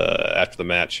 After the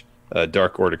match,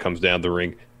 Dark Order comes down the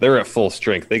ring. They're at full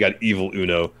strength. They got Evil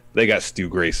Uno. They got Stu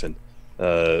Grayson.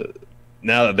 Now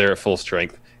that they're at full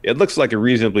strength, it looks like a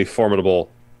reasonably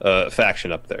formidable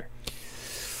faction up there.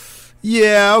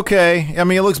 Yeah, okay. I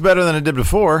mean, it looks better than it did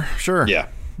before. Sure. Yeah.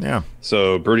 Yeah.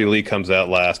 So Brody Lee comes out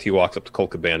last. He walks up to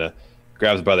Colt Cabana,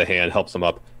 grabs him by the hand, helps him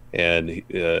up, and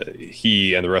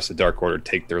he and the rest of the Dark Order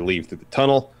take their leave through the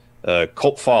tunnel.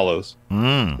 Colt follows.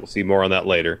 We'll see more on that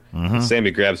later.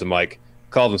 Sammy grabs the mic,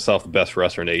 calls himself the best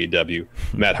wrestler in AEW.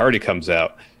 Matt Hardy comes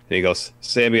out, and he goes,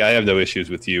 "Sammy, I have no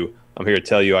issues with you. I'm here to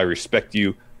tell you I respect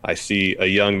you. I see a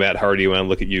young Matt Hardy when I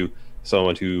look at you,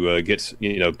 someone who gets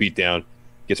beat down,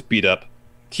 gets beat up,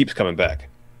 keeps coming back."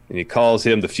 And he calls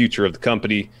him the future of the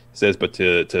company, says, but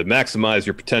to maximize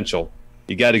your potential,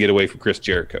 you got to get away from Chris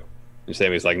Jericho. And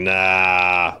Sammy's like,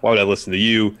 nah, why would I listen to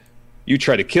you? You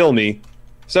tried to kill me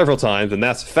several times, and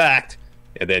that's a fact.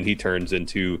 And then he turns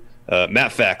into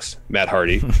Matt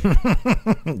Hardy.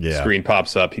 Yeah. Screen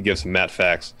pops up. He gives him Matt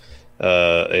Fax.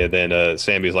 And then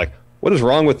Sammy's like, what is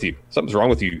wrong with you? Something's wrong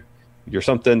with you. You're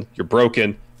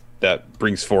broken. That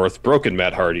brings forth broken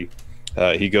Matt Hardy.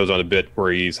 He goes on a bit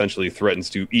where he essentially threatens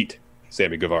to eat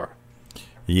Sammy Guevara.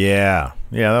 Yeah,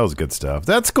 that was good stuff.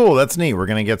 That's cool. That's neat. We're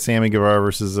gonna get Sammy Guevara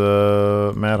versus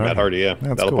Matt Hardy. Matt Hardy, yeah. That's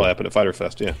That'll cool. probably happen at Fyter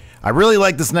Fest, yeah. I really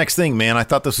like this next thing, man. I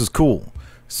thought this was cool.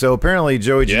 So apparently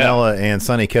Joey Janela and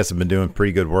Sonny Kiss have been doing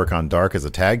pretty good work on Dark as a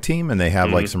tag team, and they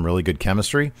have like some really good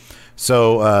chemistry.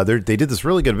 So they did this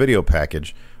really good video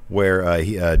package where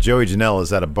Joey Janela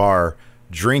is at a bar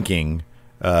drinking,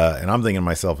 and I'm thinking to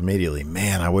myself immediately,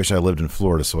 man, I wish I lived in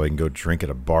Florida so I can go drink at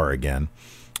a bar again.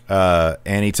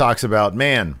 And he talks about,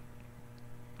 man,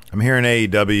 I'm here in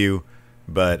AEW,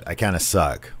 but I kind of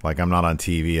suck. Like, I'm not on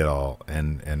TV at all,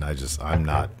 and I'm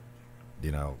not,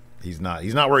 he's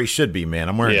not where he should be, man.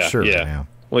 I'm wearing a shirt right now.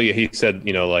 Well, yeah, he said,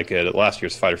 like at last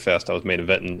year's Fyter Fest, I was main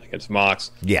eventing against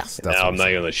Mox. Yes, and now I'm not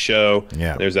even on the show.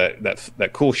 Yeah, there's that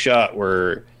cool shot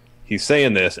where he's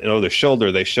saying this, and over the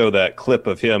shoulder they show that clip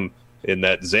of him in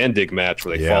that Zandig match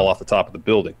where they fall off the top of the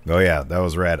building. Oh yeah, that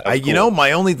was rad. Cool.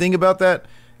 My only thing about that,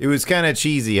 it was kind of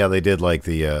cheesy how they did like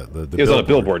the It was billboard. on a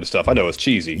billboard and stuff. I know it's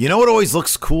cheesy. You know what always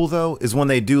looks cool though is when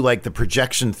they do like the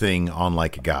projection thing on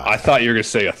like a guy. I thought you were gonna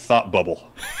say a thought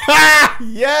bubble.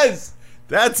 Yes,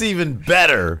 that's even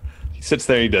better. He sits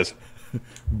there and he does.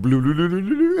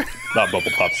 Thought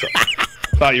bubble pops up.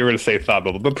 Thought you were going to say thought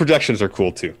bubble, but projections are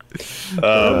cool too.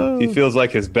 He feels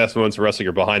like his best moments of wrestling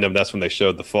are behind him. That's when they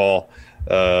showed the fall,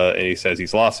 and he says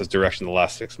he's lost his direction the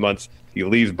last 6 months. He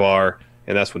leaves bar,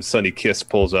 and that's when Sonny Kiss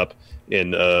pulls up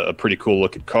in a pretty cool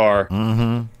looking car.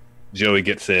 Mm-hmm. Joey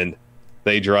gets in.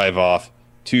 They drive off.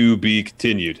 To be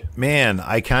continued. Man,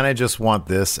 I kind of just want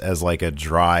this as like a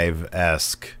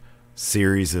Drive-esque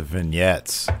series of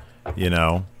vignettes.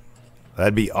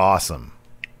 That'd be awesome.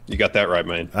 You got that right,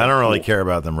 man. I don't really care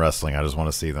about them wrestling. I just want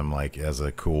to see them like as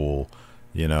a cool,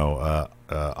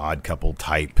 odd couple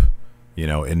type,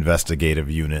 investigative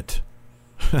unit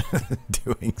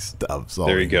doing stuff.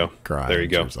 There you go. There you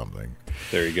go. Or something.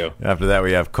 There you go. After that,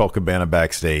 we have Colt Cabana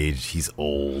backstage. He's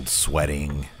old,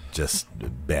 sweating, just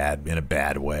bad in a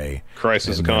bad way.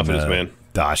 Crisis of confidence, man.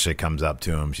 Dasha comes up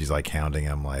to him. She's like hounding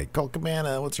him, like, Colt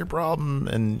Cabana, what's your problem?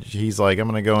 And he's like, I'm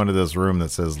going to go into this room that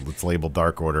says it's labeled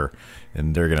Dark Order,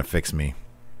 and they're going to fix me.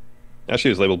 Actually,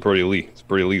 it was labeled Brody Lee. It's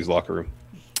Brody Lee's locker room.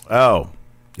 Oh,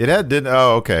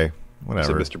 oh, okay.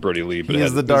 Whatever. It's Mr. Brody Lee, but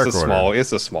the Dark Order.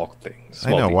 It's a small thing. I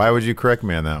know. Why would you correct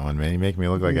me on that one, man? You make me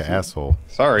look like an asshole.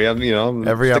 Sorry, I'm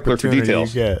every a stickler for opportunity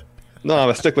details. you get. No, I'm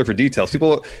a stickler for details.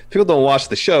 People don't watch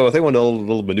the show. If they want a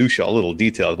little minutia, a little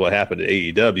detail of what happened at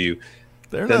AEW,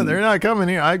 they're not coming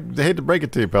here. I hate to break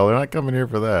it to you, pal. They're not coming here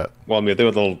for that. Well, I mean, if they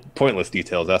want little pointless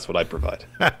details, that's what I provide.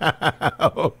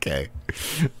 Okay.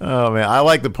 Oh man, I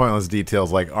like the pointless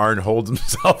details. Like Arn holds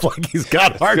himself like he's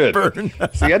got heartburn.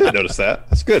 See, I didn't notice that.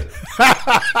 That's good.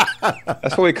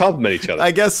 That's why we compliment each other.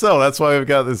 I guess so. That's why we've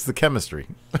got the chemistry.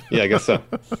 Yeah, I guess so.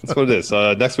 That's what it is.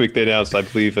 Next week they announced, I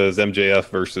believe, as MJF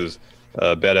versus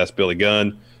Badass Billy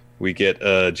Gunn. We get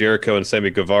Jericho and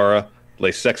Sammy Guevara.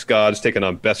 Lay Sex Gods taking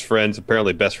on Best Friends.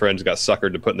 Apparently, Best Friends got suckered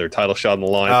into putting their title shot on the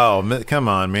line. Oh, come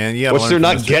on, man! Which they're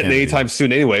not getting anytime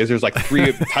soon, anyways. There's like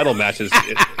 3 title matches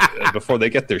before they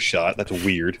get their shot. That's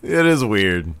weird. It is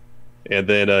weird. And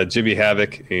then Jimmy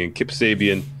Havoc and Kip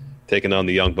Sabian taking on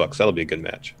the Young Bucks. That'll be a good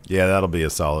match. Yeah, that'll be a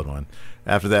solid one.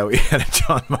 After that, we had a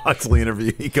Jon Moxley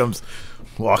interview. He comes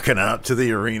walking up to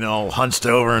the arena, all hunched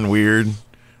over and weird.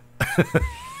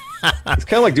 It's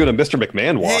kind of like doing a Mr.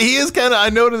 McMahon walk. He is kind of, I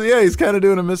noticed, he's kind of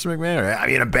doing a Mr. McMahon. I'm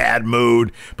in a bad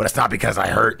mood, but it's not because I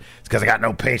hurt. It's because I got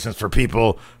no patience for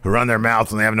people who run their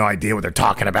mouths and they have no idea what they're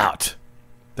talking about.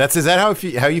 Is that how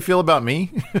you feel about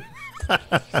me?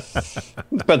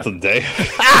 Depends on the day.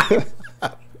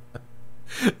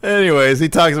 Anyways, he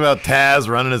talks about Taz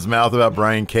running his mouth about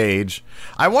Brian Cage.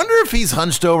 I wonder if he's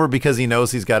hunched over because he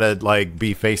knows he's got to like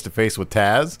be face to face with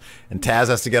Taz, and Taz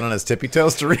has to get on his tippy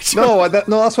toes to reach him. No,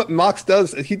 that's what Mox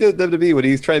does. He did WWE when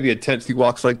he's trying to be intense. He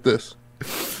walks like this.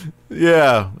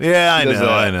 Yeah,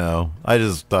 I know. I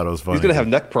just thought it was funny. He's gonna have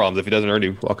neck problems if he doesn't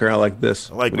already walk around like this.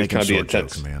 I like making short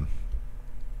jokes, man.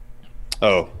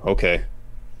 Oh, okay.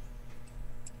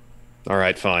 All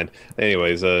right, fine.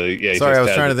 Anyways, yeah. Sorry, I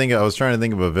was trying to think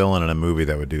of a villain in a movie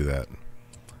that would do that.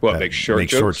 What, make short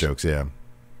jokes? Yeah.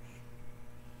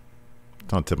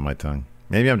 It's on the tip of my tongue.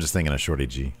 Maybe I'm just thinking of Shorty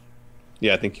G.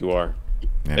 Yeah, I think you are.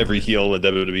 Yeah. Every heel in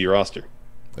the WWE roster.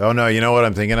 Oh no, you know what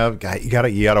I'm thinking of? You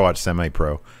gotta watch Semi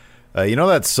Pro. You know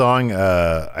that song?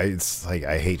 It's like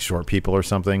I Hate Short People or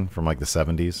something from like the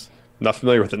 70s. Not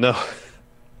familiar with it. No.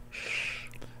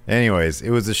 Anyways,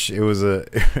 it was a song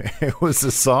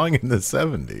in the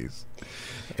 70s,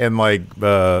 and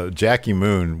like Jackie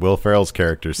Moon, Will Ferrell's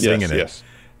character, singing it. Yes.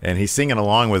 And he's singing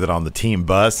along with it on the team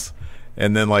bus,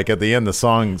 and then like at the end the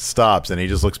song stops and he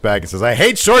just looks back and says, "I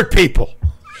hate short people."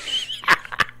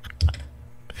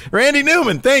 Randy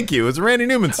Newman, thank you. It's a Randy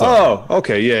Newman song. Oh,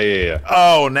 okay, yeah.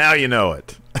 Oh, now you know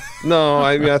it. No,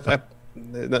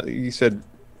 you said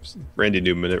Randy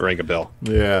Newman. It rang a bell.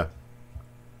 Yeah.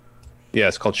 Yeah,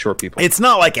 it's called Short People. It's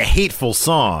not like a hateful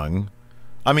song.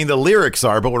 I mean, the lyrics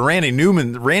are, but when Randy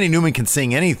Newman can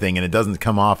sing anything and it doesn't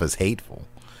come off as hateful.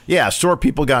 Yeah, Short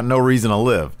People Got No Reason to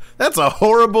Live. That's a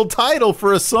horrible title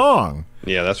for a song.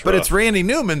 Yeah, that's right. But it's Randy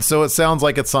Newman, so it sounds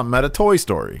like it's something out of Toy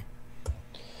Story.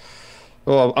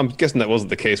 Well, I'm guessing that wasn't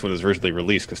the case when it was originally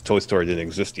released because Toy Story didn't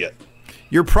exist yet.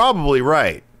 You're probably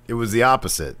right. It was the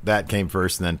opposite. That came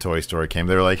first, and then Toy Story came.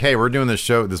 They were like, "Hey, we're doing this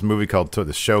show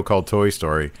called Toy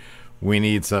Story. We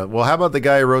need some." Well, how about the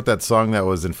guy who wrote that song that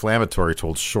was inflammatory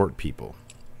told Short People?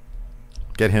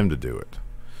 Get him to do it.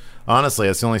 Honestly,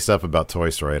 that's the only stuff about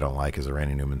Toy Story I don't like is the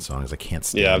Randy Newman songs. I can't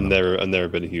stand them. Yeah, I've never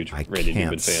been a huge Randy Newman fan. I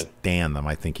can't stand them.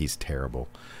 I think he's terrible.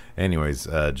 Anyways,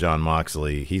 John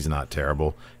Moxley, he's not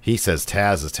terrible. He says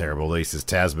Taz is terrible. He says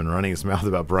Taz has been running his mouth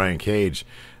about Brian Cage.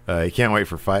 He can't wait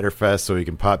for Fyter Fest so he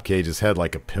can pop Cage's head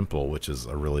like a pimple, which is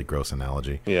a really gross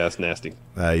analogy. Yeah, that's nasty.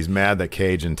 He's mad that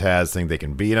Cage and Taz think they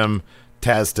can beat him.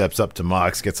 Taz steps up to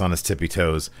Mox, gets on his tippy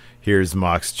toes. Here's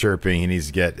Mox chirping. He needs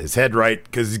to get his head right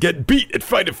because he's getting beat at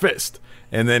Fyter Fest.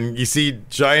 And then you see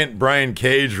giant Brian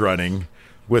Cage running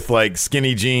with like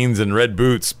skinny jeans and red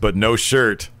boots, but no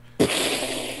shirt.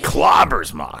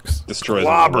 Clobbers Mox. Destroys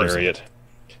him with a lariat.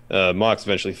 Mox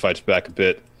eventually fights back a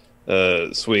bit.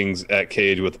 Swings at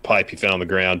Cage with the pipe he found on the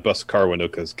ground. Busts a car window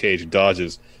because Cage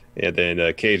dodges. And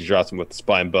then Cage drops him with the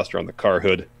spine buster on the car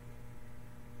hood.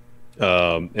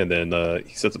 And then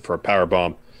he sets up for a power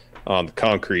bomb on the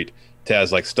concrete.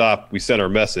 Taz like, stop, we sent our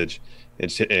message.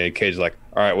 And Cage is like,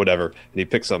 all right, whatever. And he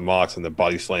picks up Mox and the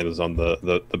body slams on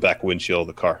the back windshield of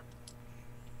the car.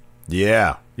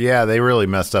 Yeah, they really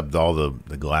messed up all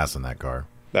the glass in that car.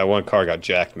 That one car got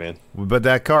jacked, man. But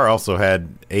that car also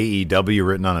had AEW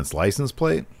written on its license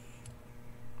plate.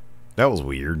 That was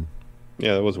weird.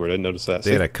 Yeah, that was weird. I didn't notice that.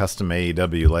 They had a custom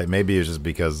AEW light. Maybe it's just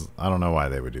because I don't know why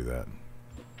they would do that.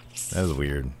 That was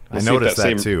weird. I noticed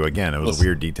that too. Again, it was a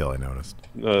weird detail I noticed.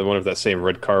 I wonder if that same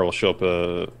red car will show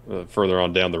up further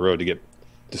on down the road to get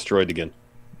destroyed again.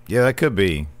 Yeah, that could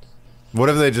be. What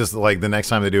if they just, like, the next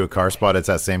time they do a car spot, it's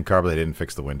that same car, but they didn't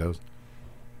fix the windows?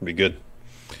 Be good.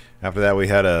 After that, we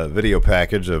had a video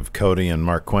package of Cody and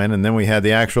Mark Quinn, and then we had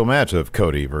the actual match of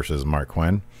Cody versus Mark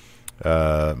Quinn.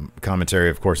 Commentary,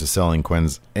 of course, is selling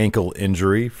Quinn's ankle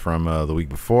injury from the week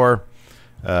before.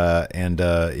 Yeah,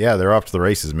 they're off to the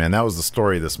races, man. That was the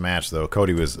story of this match, though.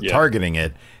 Cody was targeting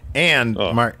it, and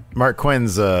Mark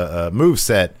Quinn's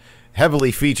moveset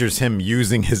heavily features him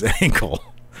using his ankle.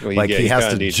 Well, like he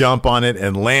has to jump on it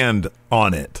and land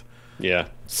on it. Yeah.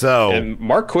 So and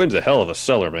Mark Quinn's a hell of a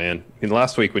seller, man. I mean,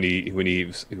 last week when he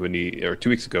or 2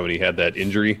 weeks ago when he had that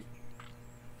injury,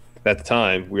 at the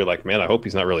time we were like, man, I hope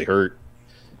he's not really hurt.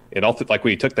 And also, like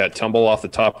when he took that tumble off the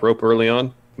top rope early on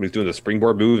when he was doing the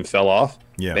springboard move and fell off.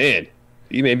 Yeah. Man,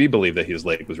 he made me believe that his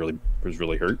leg was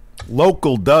really hurt.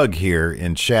 Local Doug here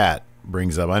in chat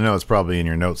brings up. I know it's probably in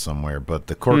your notes somewhere, but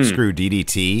the corkscrew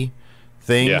DDT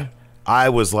thing. Yeah. I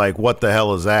was like, what the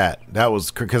hell is that? That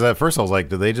was because at first I was like,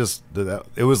 did that?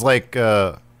 It was like,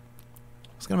 I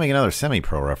was going to make another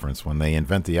semi-pro reference when they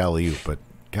invent the alley-oop, but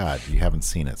God, you haven't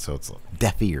seen it, so it's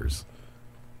deaf ears.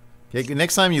 Okay,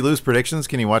 next time you lose predictions,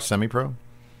 can you watch semi-pro?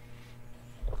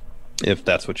 If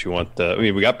that's what you want. I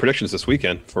mean, we got predictions this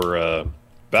weekend for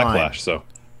Backlash, so.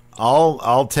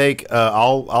 I'll take if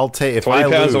 20 I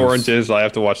pounds lose, oranges, I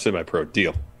have to watch semi-pro.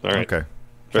 Deal. All right. Okay.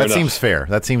 Fair that enough. Seems fair.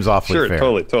 That seems awfully fair.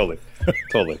 Sure,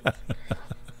 totally.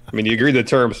 I mean, you agreed to the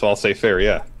terms, so I'll say fair,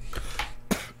 yeah.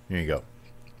 Here you go.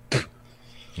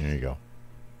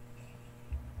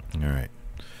 All right.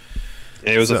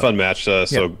 And it was a fun match.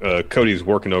 Cody's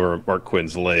working over Mark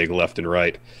Quinn's leg left and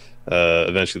right.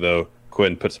 Eventually, though,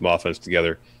 Quinn puts some offense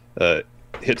together,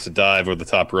 hits a dive over the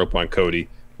top rope on Cody,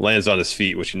 lands on his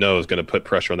feet, which you know is going to put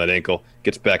pressure on that ankle,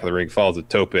 gets back in the ring, follows a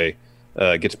tope,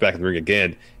 gets back in the ring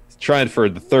again. He's trying for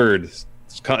the third.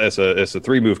 It's a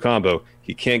three-move combo.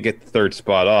 He can't get the third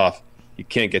spot off. He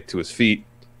can't get to his feet.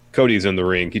 Cody's in the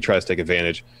ring. He tries to take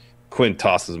advantage. Quinn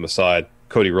tosses him aside.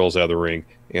 Cody rolls out of the ring,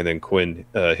 and then Quinn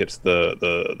hits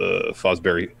the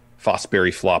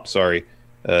Fosbury flop,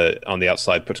 on the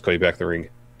outside, puts Cody back in the ring,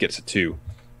 gets a 2.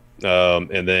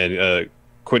 And then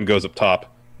Quinn goes up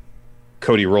top.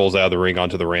 Cody rolls out of the ring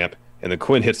onto the ramp, and then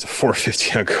Quinn hits the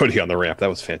 450 on Cody on the ramp. That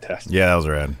was fantastic. Yeah, that was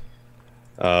rad.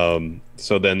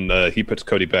 So then he puts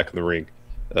Cody back in the ring.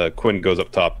 Quinn goes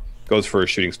up top, goes for a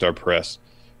shooting star press.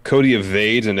 Cody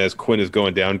evades, and as Quinn is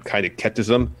going down, kind of catches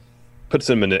him, puts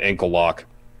him in an ankle lock.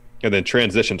 and then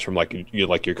transitions from like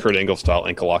your Kurt Angle style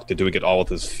ankle lock to doing it all with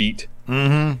his feet.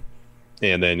 Mm-hmm.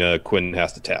 And then Quinn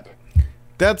has to tap.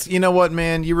 That's, you know what,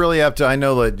 man, you really have to. I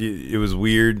know that it was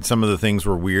weird. Some of the things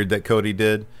were weird that Cody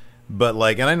did, but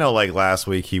like, and I know like last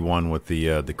week he won with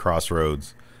the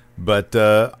Crossroads, but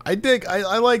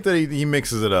I like that he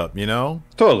mixes it up. You know,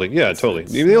 totally, yeah, totally.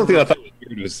 The only thing I thought was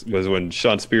weird was when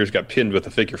Shawn Spears got pinned with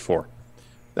a figure four.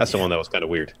 That's the one that was kind of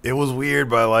weird. It was weird,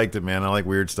 but I liked it, man. I like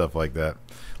weird stuff like that.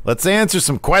 Let's answer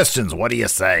some questions. What do you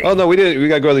say? Oh no, we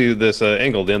got to go to this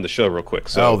angle to end the show real quick.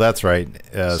 So, that's right.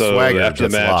 So Swagger after the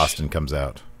gets match, lost and comes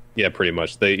out. Yeah, pretty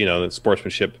much. They, the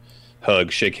sportsmanship,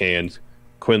 hug, shake hands.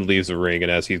 Quinn leaves the ring,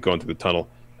 and as he's going through the tunnel,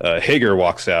 Hager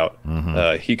walks out.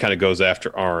 Mm-hmm. He kind of goes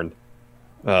after Arn.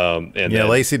 And then,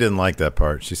 Lacey didn't like that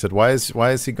part. She said, "Why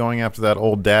is he going after that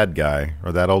old dad guy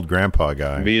or that old grandpa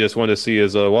guy?" He just wanted to see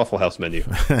his Waffle House menu.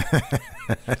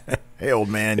 Hey, old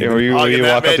man! You walk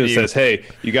up to him and says, "Hey,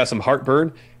 you got some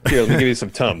heartburn? Here, let me give you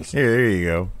some Tums." There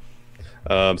you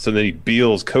go. So then he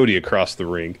beels Cody across the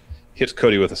ring, hits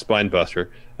Cody with a spine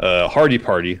buster. Hardy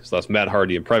Party, so that's Matt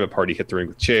Hardy and Private Party, hit the ring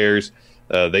with chairs.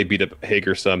 They beat up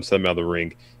Hager some out of the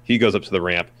ring. He goes up to the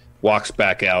ramp, walks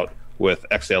back out with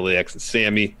XLAX and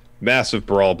Sammy. Massive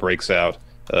brawl breaks out.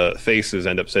 Faces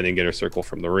end up sending Inner Circle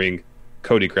from the ring.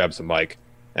 Cody grabs the mic,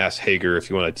 asks Hager if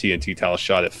you want a TNT title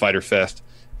shot at Fyter Fest.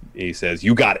 He says,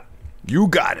 "You got it. You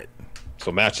got it." So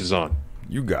match is on.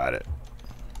 You got it.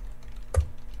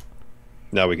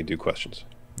 Now we can do questions.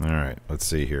 All right, let's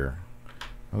see here.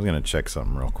 I was going to check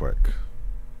something real quick.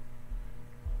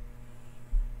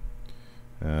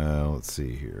 Let's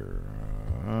see here.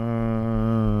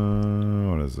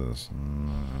 What is this?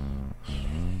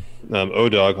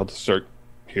 O-Dog, I'll just start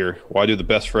here. Why do the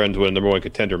best friends win a number one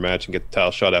contender match and get the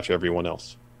title shot after everyone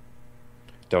else?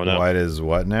 Don't know. Why does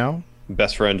what now?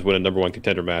 Best friends win a number one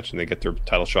contender match and they get their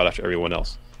title shot after everyone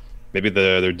else. Maybe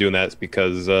they're doing that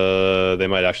because they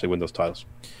might actually win those titles.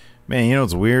 Man, you know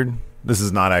what's weird? This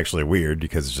is not actually weird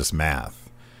because it's just math.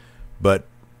 But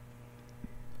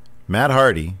Matt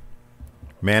Hardy,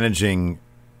 managing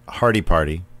Hardy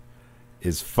Party,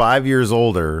 is 5 years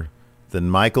older than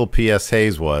Michael P.S.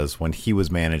 Hayes was when he was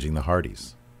managing the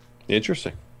Hardys.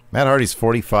 Interesting. Matt Hardy's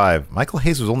 45. Michael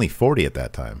Hayes was only 40 at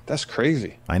that time. That's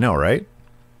crazy. I know, right?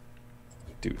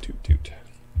 Doot.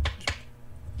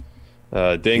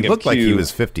 He looked like he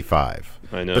was 55.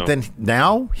 I know. But then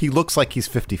now he looks like he's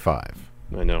 55.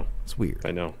 I know. It's weird.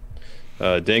 I know.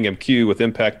 Dang MQ with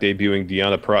Impact debuting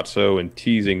Deanna Prazo and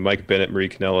teasing Mike Bennett, Marie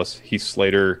Kanellis, Heath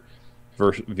Slater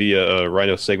via a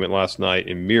Rhino segment last night.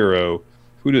 In Miro,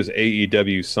 who does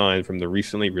AEW sign from the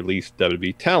recently released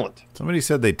WWE talent? Somebody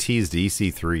said they teased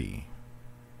EC3.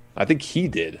 I think he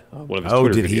did. One of his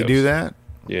Twitter Twitter videos. He do that?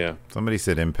 Yeah. Somebody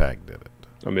said Impact did it.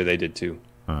 I mean, they did too.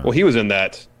 Well, he was in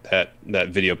that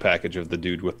video package of the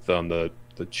dude with the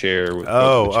chair. With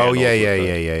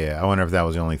yeah. I wonder if that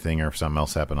was the only thing or if something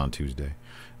else happened on Tuesday.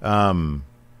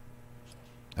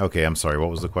 Okay, I'm sorry. What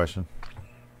was the question?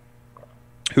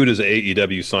 Who does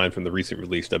AEW sign from the recent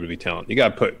release WWE talent? You got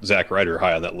to put Zack Ryder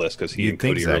high on that list because he and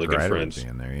Cody are really good friends.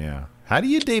 In there, yeah. How do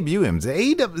you debut him?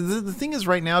 AEW, the thing is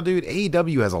right now, dude,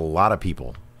 AEW has a lot of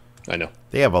people. I know.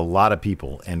 They have a lot of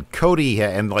people. And Cody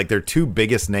and like their two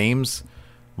biggest names,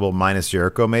 well, minus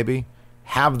Jericho maybe,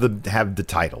 have the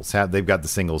titles. They've got the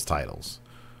singles titles.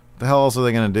 What the hell else are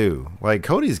they going to do? Like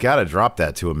Cody's got to drop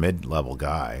that to a mid-level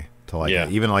guy, to like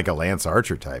even like a Lance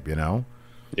Archer type, you know?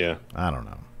 Yeah. I don't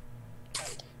know.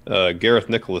 Gareth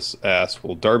Nicholas asks,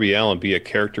 will Darby Allin be a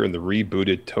character in the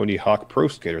rebooted Tony Hawk Pro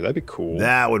Skater? That'd be cool.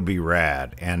 That would be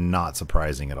rad and not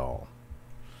surprising at all.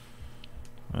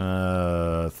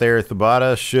 Thayer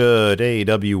Thabata, should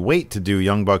AEW wait to do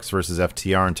Young Bucks versus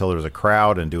FTR until there's a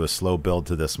crowd and do a slow build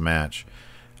to this match?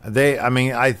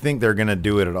 I think they're going to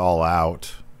do it All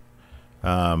Out.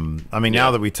 Now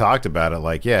that we talked about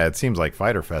it, it seems like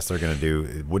Fyter Fest they're going to do.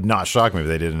 It would not shock me if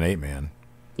they did an 8-man.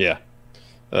 Yeah.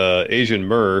 Asian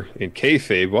Murr, in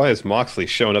kayfabe, why is Moxley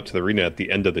showing up to the arena at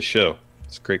the end of the show?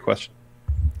 It's a great question.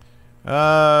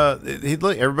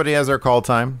 Everybody has their call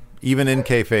time, even in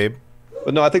kayfabe.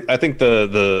 But no, I think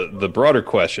the broader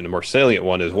question, the more salient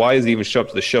one, is why does he even show up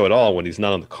to the show at all when he's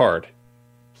not on the card?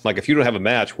 Like, if you don't have a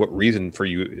match, what reason for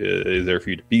you is there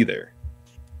for you to be there?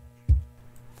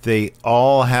 They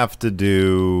all have to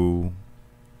do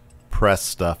press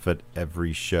stuff at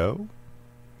every show?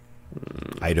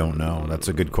 I don't know. That's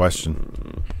a good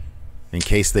question. In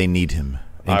case they need him.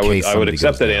 I would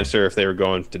accept that answer if they were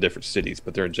going to different cities,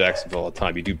 but they're in Jacksonville all the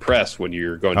time. You do press when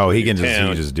you're going to he can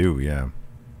just do, yeah.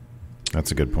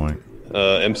 That's a good point.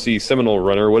 MC Seminole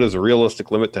Runner, what is a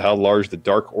realistic limit to how large the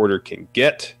Dark Order can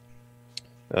get?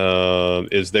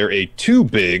 Is there a too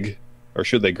big, or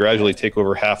should they gradually take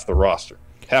over half the roster?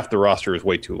 Half the roster is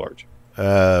way too large.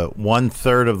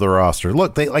 1/3 of the roster.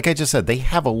 Look, they, like I just said, they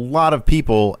have a lot of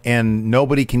people, and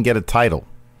nobody can get a title.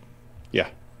 Yeah.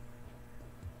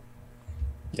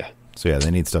 Yeah. So yeah,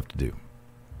 they need stuff to do.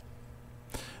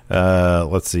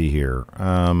 Let's see here.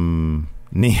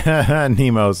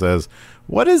 Nemo says,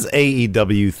 "What does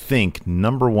AEW think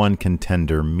number one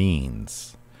contender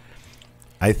means?"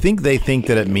 I think they think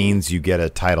that it means you get a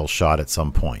title shot at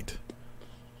some point.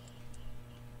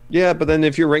 Yeah, but then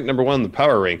if you're ranked number one in the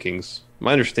power rankings,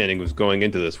 my understanding was going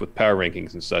into this with power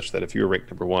rankings and such that if you were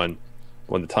ranked number one,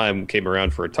 when the time came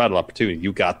around for a title opportunity,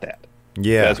 you got that.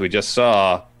 Yeah. As we just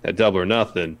saw at Double or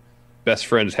Nothing, best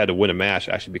friends had to win a match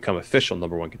to actually become official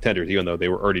number one contenders, even though they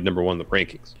were already number one in the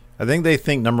rankings. I think they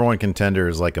think number one contender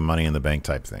is like a Money in the Bank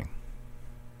type thing.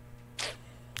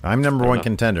 I'm number one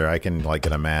contender. I can like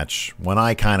get a match when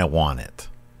I kind of want it.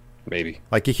 Maybe.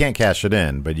 Like you can't cash it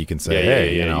in, but you can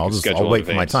say, I'll wait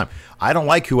for my time. I don't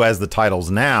like who has the titles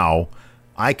now.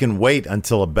 I can wait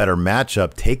until a better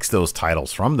matchup takes those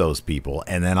titles from those people,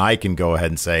 and then I can go ahead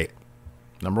and say,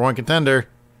 number one contender.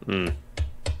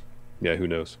 Yeah, who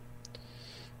knows?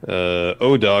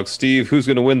 O-Dog, Steve, who's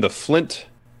going to win the Flint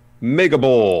Mega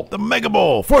Bowl? The Mega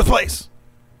Bowl, 4th place.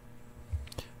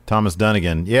 Thomas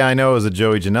Dunnigan. Yeah, I know it was a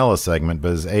Joey Janela segment,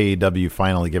 but is AEW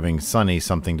finally giving Sonny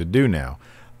something to do now?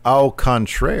 Au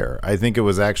contraire. I think it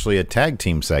was actually a tag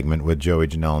team segment with Joey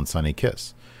Janela and Sonny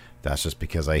Kiss. That's just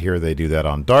because I hear they do that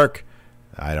on Dark.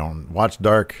 I don't watch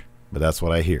Dark, but that's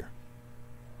what I hear.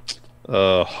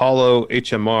 Hollow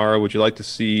HMR, would you like to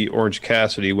see Orange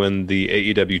Cassidy win the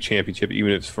AEW championship,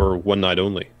 even if it's for one night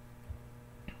only?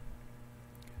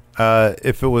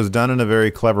 If it was done in a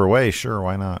very clever way, sure,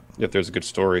 why not? If there's a good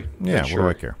story. Yeah, sure.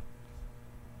 What do I care?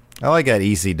 I like that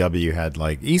ECW had,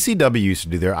 like, ECW used to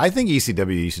do their, I think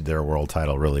ECW used to do their world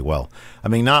title really well. I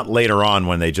mean, not later on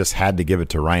when they just had to give it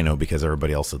to Rhino because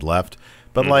everybody else had left.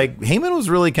 But, like, Heyman was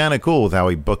really kind of cool with how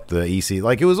he booked the EC.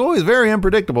 Like, it was always very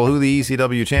unpredictable who the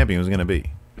ECW champion was going to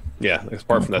be. Yeah,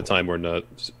 apart from that time when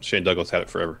Shane Douglas had it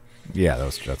forever. Yeah,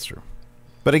 that's true.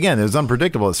 But again, it was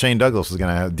unpredictable that Shane Douglas was going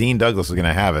to have, Dean Douglas was going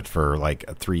to have it for,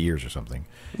 like, 3 years or something.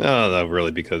 No,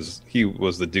 really, because he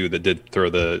was the dude that did throw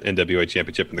the NWA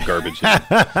championship in the garbage. Yeah,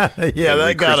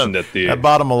 that got him. That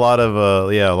bought him a lot of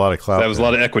clout. That was a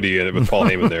lot of equity in it with Paul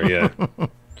Heyman there, yeah.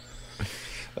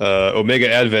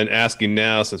 Omega Advent asking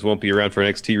now, since won't be around for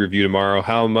NXT review tomorrow,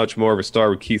 how much more of a star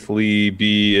would Keith Lee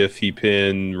be if he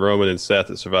pinned Roman and Seth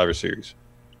at Survivor Series?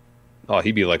 Oh,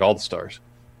 he'd be like all the stars.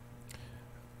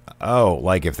 Oh,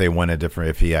 like if they won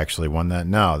if he actually won that?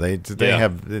 No, they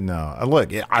have no.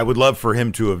 Look, I would love for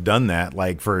him to have done that,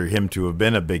 like for him to have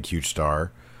been a big, huge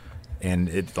star. And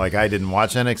it, like, I didn't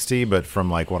watch NXT, but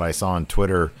from like what I saw on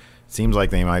Twitter, it seems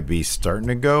like they might be starting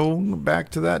to go back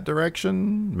to that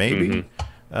direction, maybe.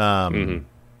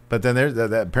 But then there's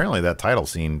that apparently that title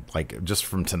scene, like just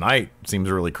from tonight, seems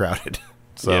really crowded.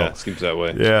 So yeah, it seems that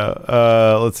way. Yeah.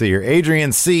 Let's see here.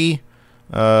 Adrian C.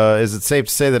 Is it safe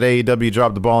to say that AEW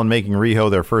dropped the ball in making Riho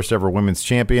their first ever women's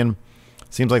champion?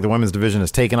 Seems like the women's division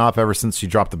has taken off ever since she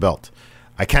dropped the belt.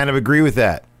 I kind of agree with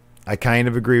that. I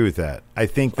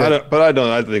think that,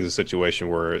 I think it's a situation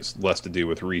where it's less to do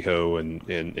with Riho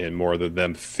and more than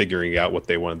them figuring out what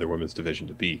they wanted their women's division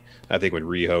to be. I think when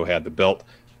Riho had the belt,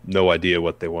 no idea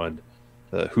what they wanted,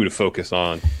 who to focus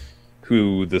on,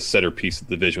 who the centerpiece of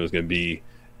the division was going to be.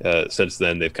 Since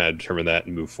then, they've kind of determined that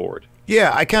and moved forward.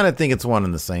 Yeah, I kind of think it's one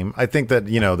and the same. I think that,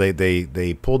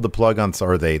 they pulled the plug on,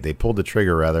 or they pulled the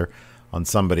trigger rather on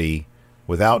somebody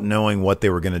without knowing what they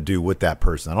were going to do with that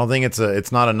person. I don't think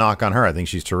it's not a knock on her. I think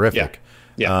she's terrific.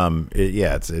 Yeah. But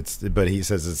he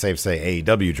says it's safe to say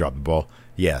AEW dropped the ball.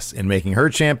 Yes, in making her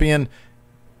champion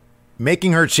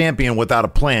without a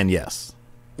plan. Yes.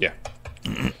 Yeah.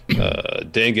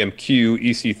 Dangam Q,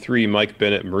 EC3, Mike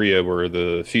Bennett, and Maria were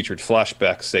the featured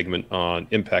flashback segment on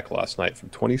Impact last night from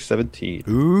 2017.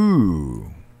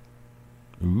 Ooh.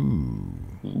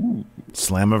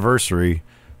 Slammiversary.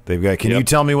 They've got. Can you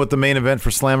tell me what the main event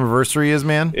for Slammiversary is,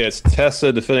 man? It's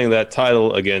Tessa defending that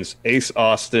title against Ace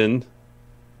Austin,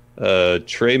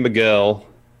 Trey Miguel,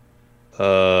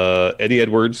 Eddie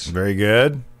Edwards. Very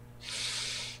good.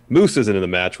 Moose isn't in the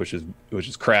match, which is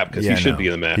crap because he should be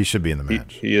in the match. He should be in the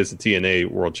match. He is the TNA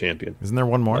World Champion. Isn't there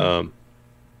one more? I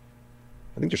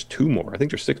think there's 2 more. I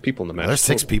think there's 6 people in the match. There's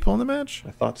 6 people in the match?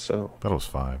 I thought so. I thought it was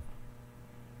 5.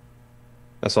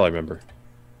 That's all I remember.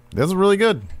 That was really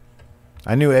good.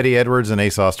 I knew Eddie Edwards and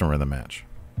Ace Austin were in the match.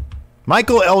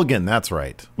 Michael Elgin, that's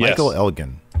right. Yes. Michael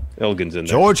Elgin. Elgin's in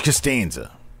there. George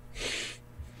Costanza.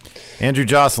 Andrew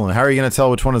Jocelyn, how are you going to tell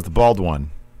which one is the bald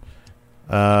one?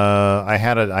 I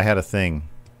had a thing.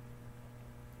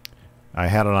 I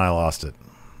had it and I lost it.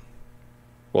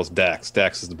 Well, it's Dax.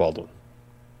 Dax is the bald one.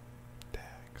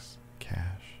 Dax. Cash.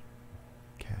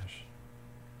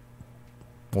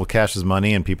 Well, cash is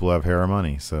money, and people who have hair are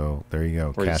money. So there you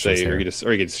go. Or cash you is say, hair.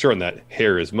 or you get shorten that.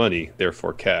 Hair is money,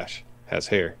 therefore cash has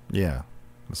hair. Yeah,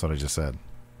 that's what I just said.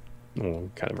 Oh,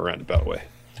 kind of a roundabout way.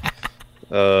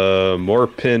 More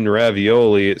pin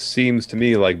ravioli. It seems to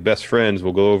me like best friends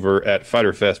will go over at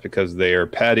Fyter Fest because they are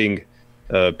padding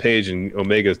Page and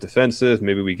Omega's defenses.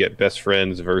 Maybe we get best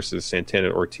friends versus Santana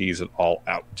and Ortiz at All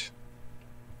Out.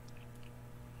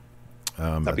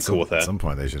 I'd be cool with that. At some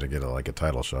point, they should get a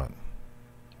title shot.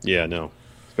 Yeah, no.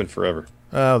 It's been forever.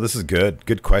 Oh, this is good.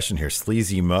 Good question here.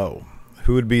 Sleazy Mo.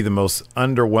 Who would be the most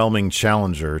underwhelming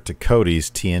challenger to Cody's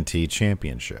TNT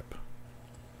championship?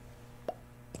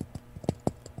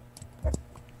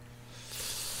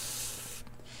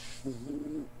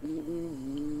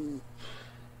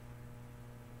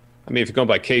 I mean, if you're going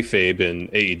by kayfabe in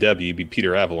AEW, you'd be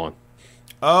Peter Avalon.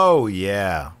 Oh,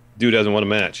 yeah. Dude hasn't won a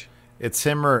match. It's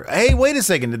him or... Hey, wait a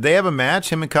second. Did they have a match,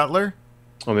 him and Cutler?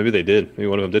 Oh, maybe they did. Maybe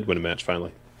one of them did win a match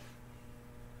finally.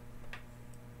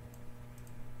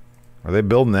 Are they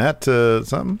building that to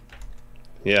something?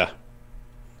 Yeah.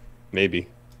 Maybe.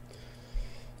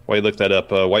 While you looked that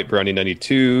up, White Brownie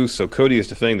 92. So Cody is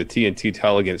defending the TNT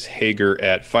title against Hager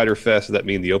at Fyter Fest. Does that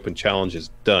mean the open challenge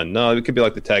is done? No, it could be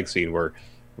like the tag scene where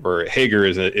Hager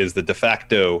is the de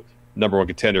facto number one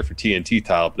contender for TNT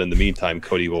title, but in the meantime,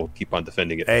 Cody will keep on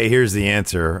defending it. Hey, here's the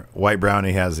answer. White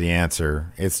Brownie has the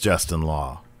answer. It's Justin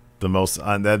Law. The most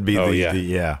that'd be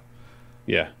Yeah.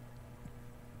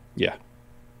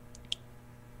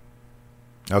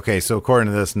 Okay, so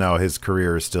according to this, no, his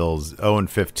career is still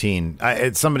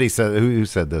 0-15. Somebody said who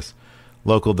said this?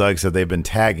 Local Doug said they've been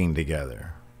tagging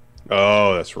together.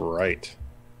 Oh, that's right.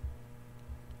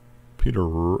 Peter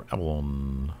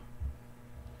Avalon.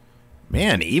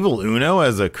 Man, Evil Uno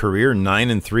has a career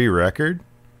 9-3 record.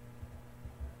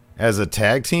 As a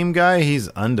tag team guy, he's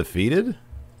undefeated.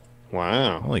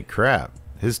 Wow. Holy crap.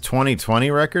 His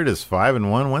 2020 record is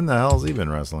 5-1. When the hell has he been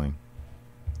wrestling?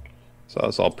 So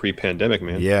it's all pre-pandemic,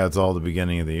 man. Yeah, it's all the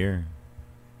beginning of the year.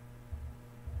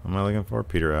 What am I looking for?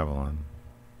 Peter Avalon.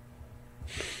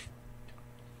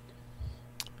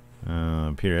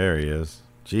 Peter, there he is.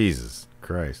 Jesus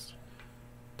Christ.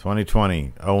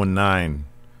 2020, 0-9.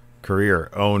 Career,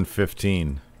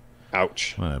 0-15.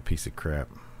 Ouch. What a piece of crap.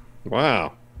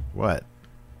 Wow. What?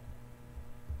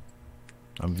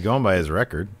 I'm going by his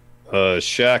record.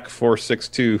 Shaq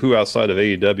 462. Who outside of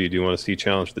AEW do you want to see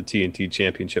challenge the TNT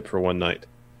Championship for one night?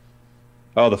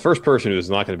 Oh, the first person who's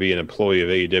not going to be an employee of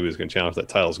AEW who's going to challenge that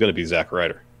title is going to be Zack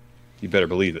Ryder. You better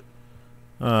believe it.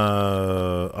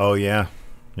 Oh yeah.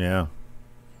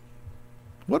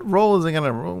 What role is he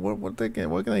gonna? What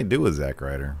can they do with Zack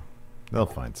Ryder? They'll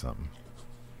find something.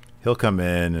 He'll come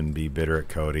in and be bitter at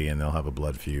Cody, and they'll have a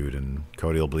blood feud, and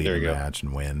Cody will bleed in the match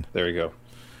and win. There you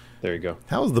go.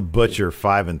 How is the Butcher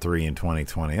 5-3 in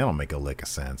 2020? That don't make a lick of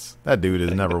sense. That dude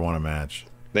has never won a match.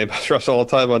 They must wrestle all the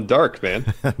time on Dark,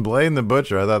 man. Blade and the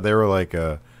Butcher. I thought they were like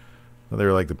the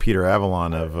Peter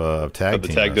Avalon of tag of the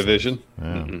team tag wrestlers. division.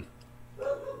 Yeah.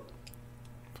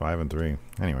 5-3.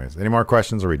 Anyways, any more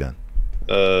questions? Or are we done?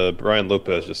 Brian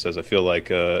Lopez just says, I feel like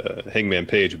Hangman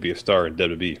Page would be a star in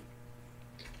WWE.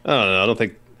 I don't know. I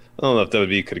don't know if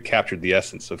WWE could have captured the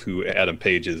essence of who Adam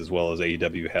Page is as well as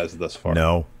AEW has thus far.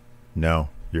 No,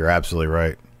 you're absolutely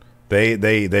right.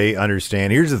 They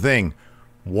understand. Here's the thing.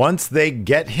 Once they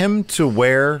get him to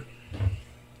where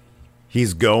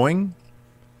he's going,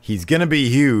 he's going to be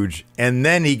huge, and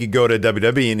then he could go to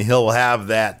WWE and he'll have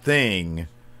that thing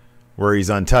where he's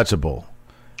untouchable.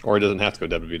 Or he doesn't have to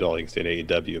go WWE at all. He can stay in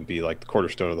AEW and be like the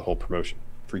cornerstone of the whole promotion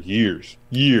for years.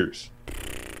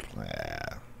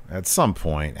 At some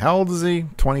point. How old is he?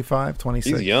 25,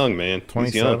 26? He's young, man.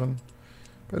 27?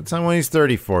 By the time when he's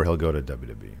 34, he'll go to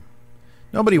WWE.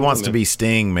 Nobody wants to be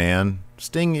Sting, man.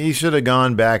 Sting, he should have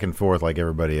gone back and forth like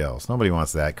everybody else. Nobody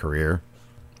wants that career.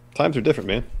 Times are different,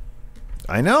 man.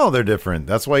 I know they're different.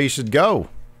 That's why you should go.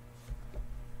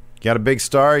 Got a big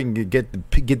star, you can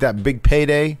get that big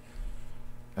payday.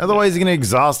 Otherwise, you're going to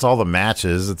exhaust all the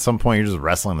matches. At some point, you're just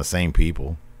wrestling the same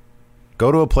people.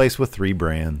 Go to a place with 3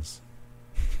 brands.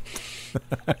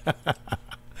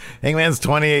 Hangman's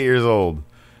 28 years old.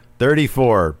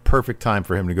 34. Perfect time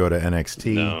for him to go to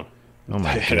NXT. No. Oh,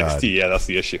 my God. NXT, yeah, that's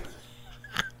the issue.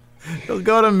 He'll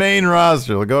go to main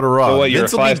roster. He'll go to Raw. So what, you're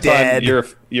Vince will be dead.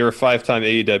 you're a 5-time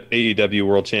AEW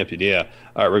world champion. Yeah.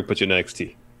 All right, we're going to put you in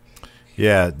NXT.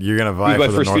 Yeah, you're going to vie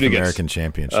for the North American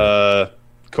Championship.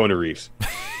 Kona Reeves.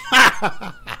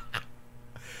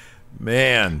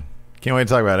 Man, can't wait to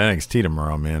talk about NXT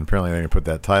tomorrow, man. Apparently they're going to put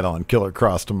that title on Killer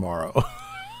Cross tomorrow.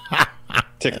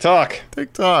 TikTok.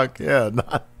 Yeah.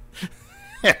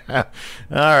 All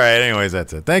right. Anyways,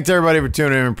 that's it. Thanks everybody for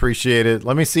tuning in. Appreciate it.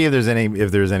 Let me see if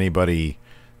there's anybody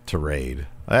to raid.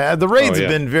 The raids have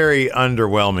been very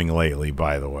underwhelming lately,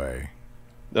 by the way.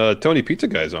 Tony Pizza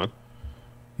Guy's on.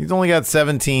 He's only got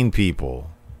 17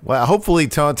 people. Well, hopefully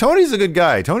Tony's a good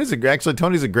guy. Tony's a great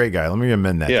guy. Let me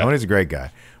amend that. Yeah. Tony's a great guy.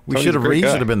 He should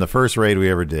have been the first raid we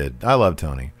ever did. I love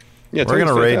Tony. Yeah, we're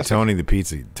gonna raid Tony the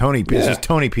Pizza. It's just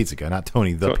Tony Pizza Guy, not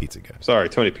Tony the Pizza Guy. Sorry,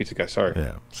 Tony Pizza Guy. Sorry.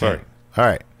 Yeah. Sorry. All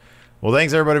right. Well,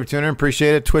 thanks everybody for tuning in.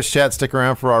 Appreciate it. Twitch chat, stick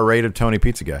around for our raid of Tony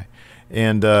Pizza Guy.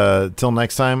 And till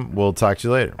next time, we'll talk to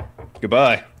you later.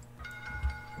 Goodbye.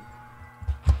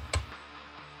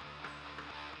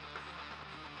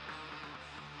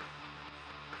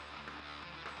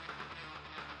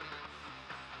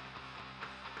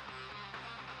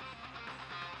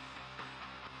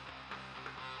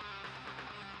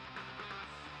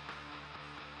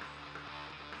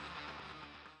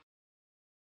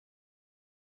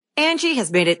 Angie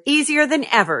has made it easier than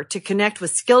ever to connect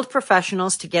with skilled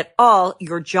professionals to get all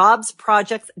your jobs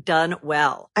projects done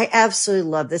well. I absolutely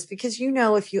love this because,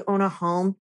 if you own a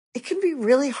home, it can be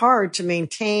really hard to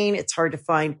maintain. It's hard to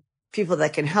find people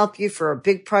that can help you for a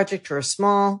big project or a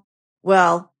small.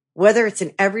 Well, whether it's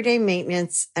in everyday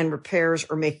maintenance and repairs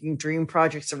or making dream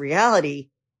projects a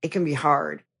reality, it can be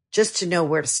hard just to know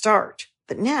where to start.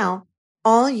 But now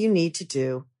all you need to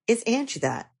do is Angie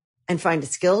that and find a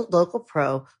skilled local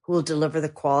pro who will deliver the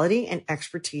quality and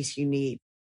expertise you need.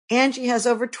 Angie has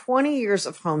over 20 years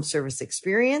of home service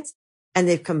experience, and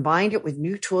they've combined it with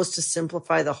new tools to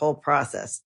simplify the whole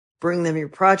process. Bring them your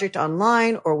project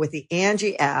online or with the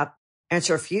Angie app,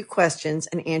 answer a few questions,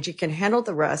 and Angie can handle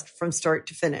the rest from start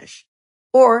to finish.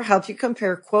 Or help you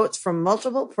compare quotes from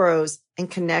multiple pros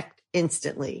and connect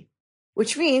instantly,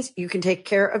 which means you can take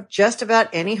care of just about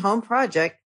any home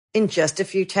project in just a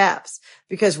few taps.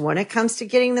 Because when it comes to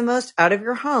getting the most out of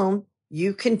your home,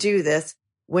 you can do this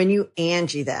when you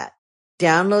Angie that.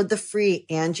 Download the free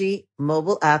Angie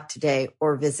mobile app today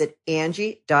or visit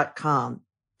Angie.com.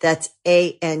 That's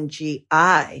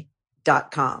ANGI.com.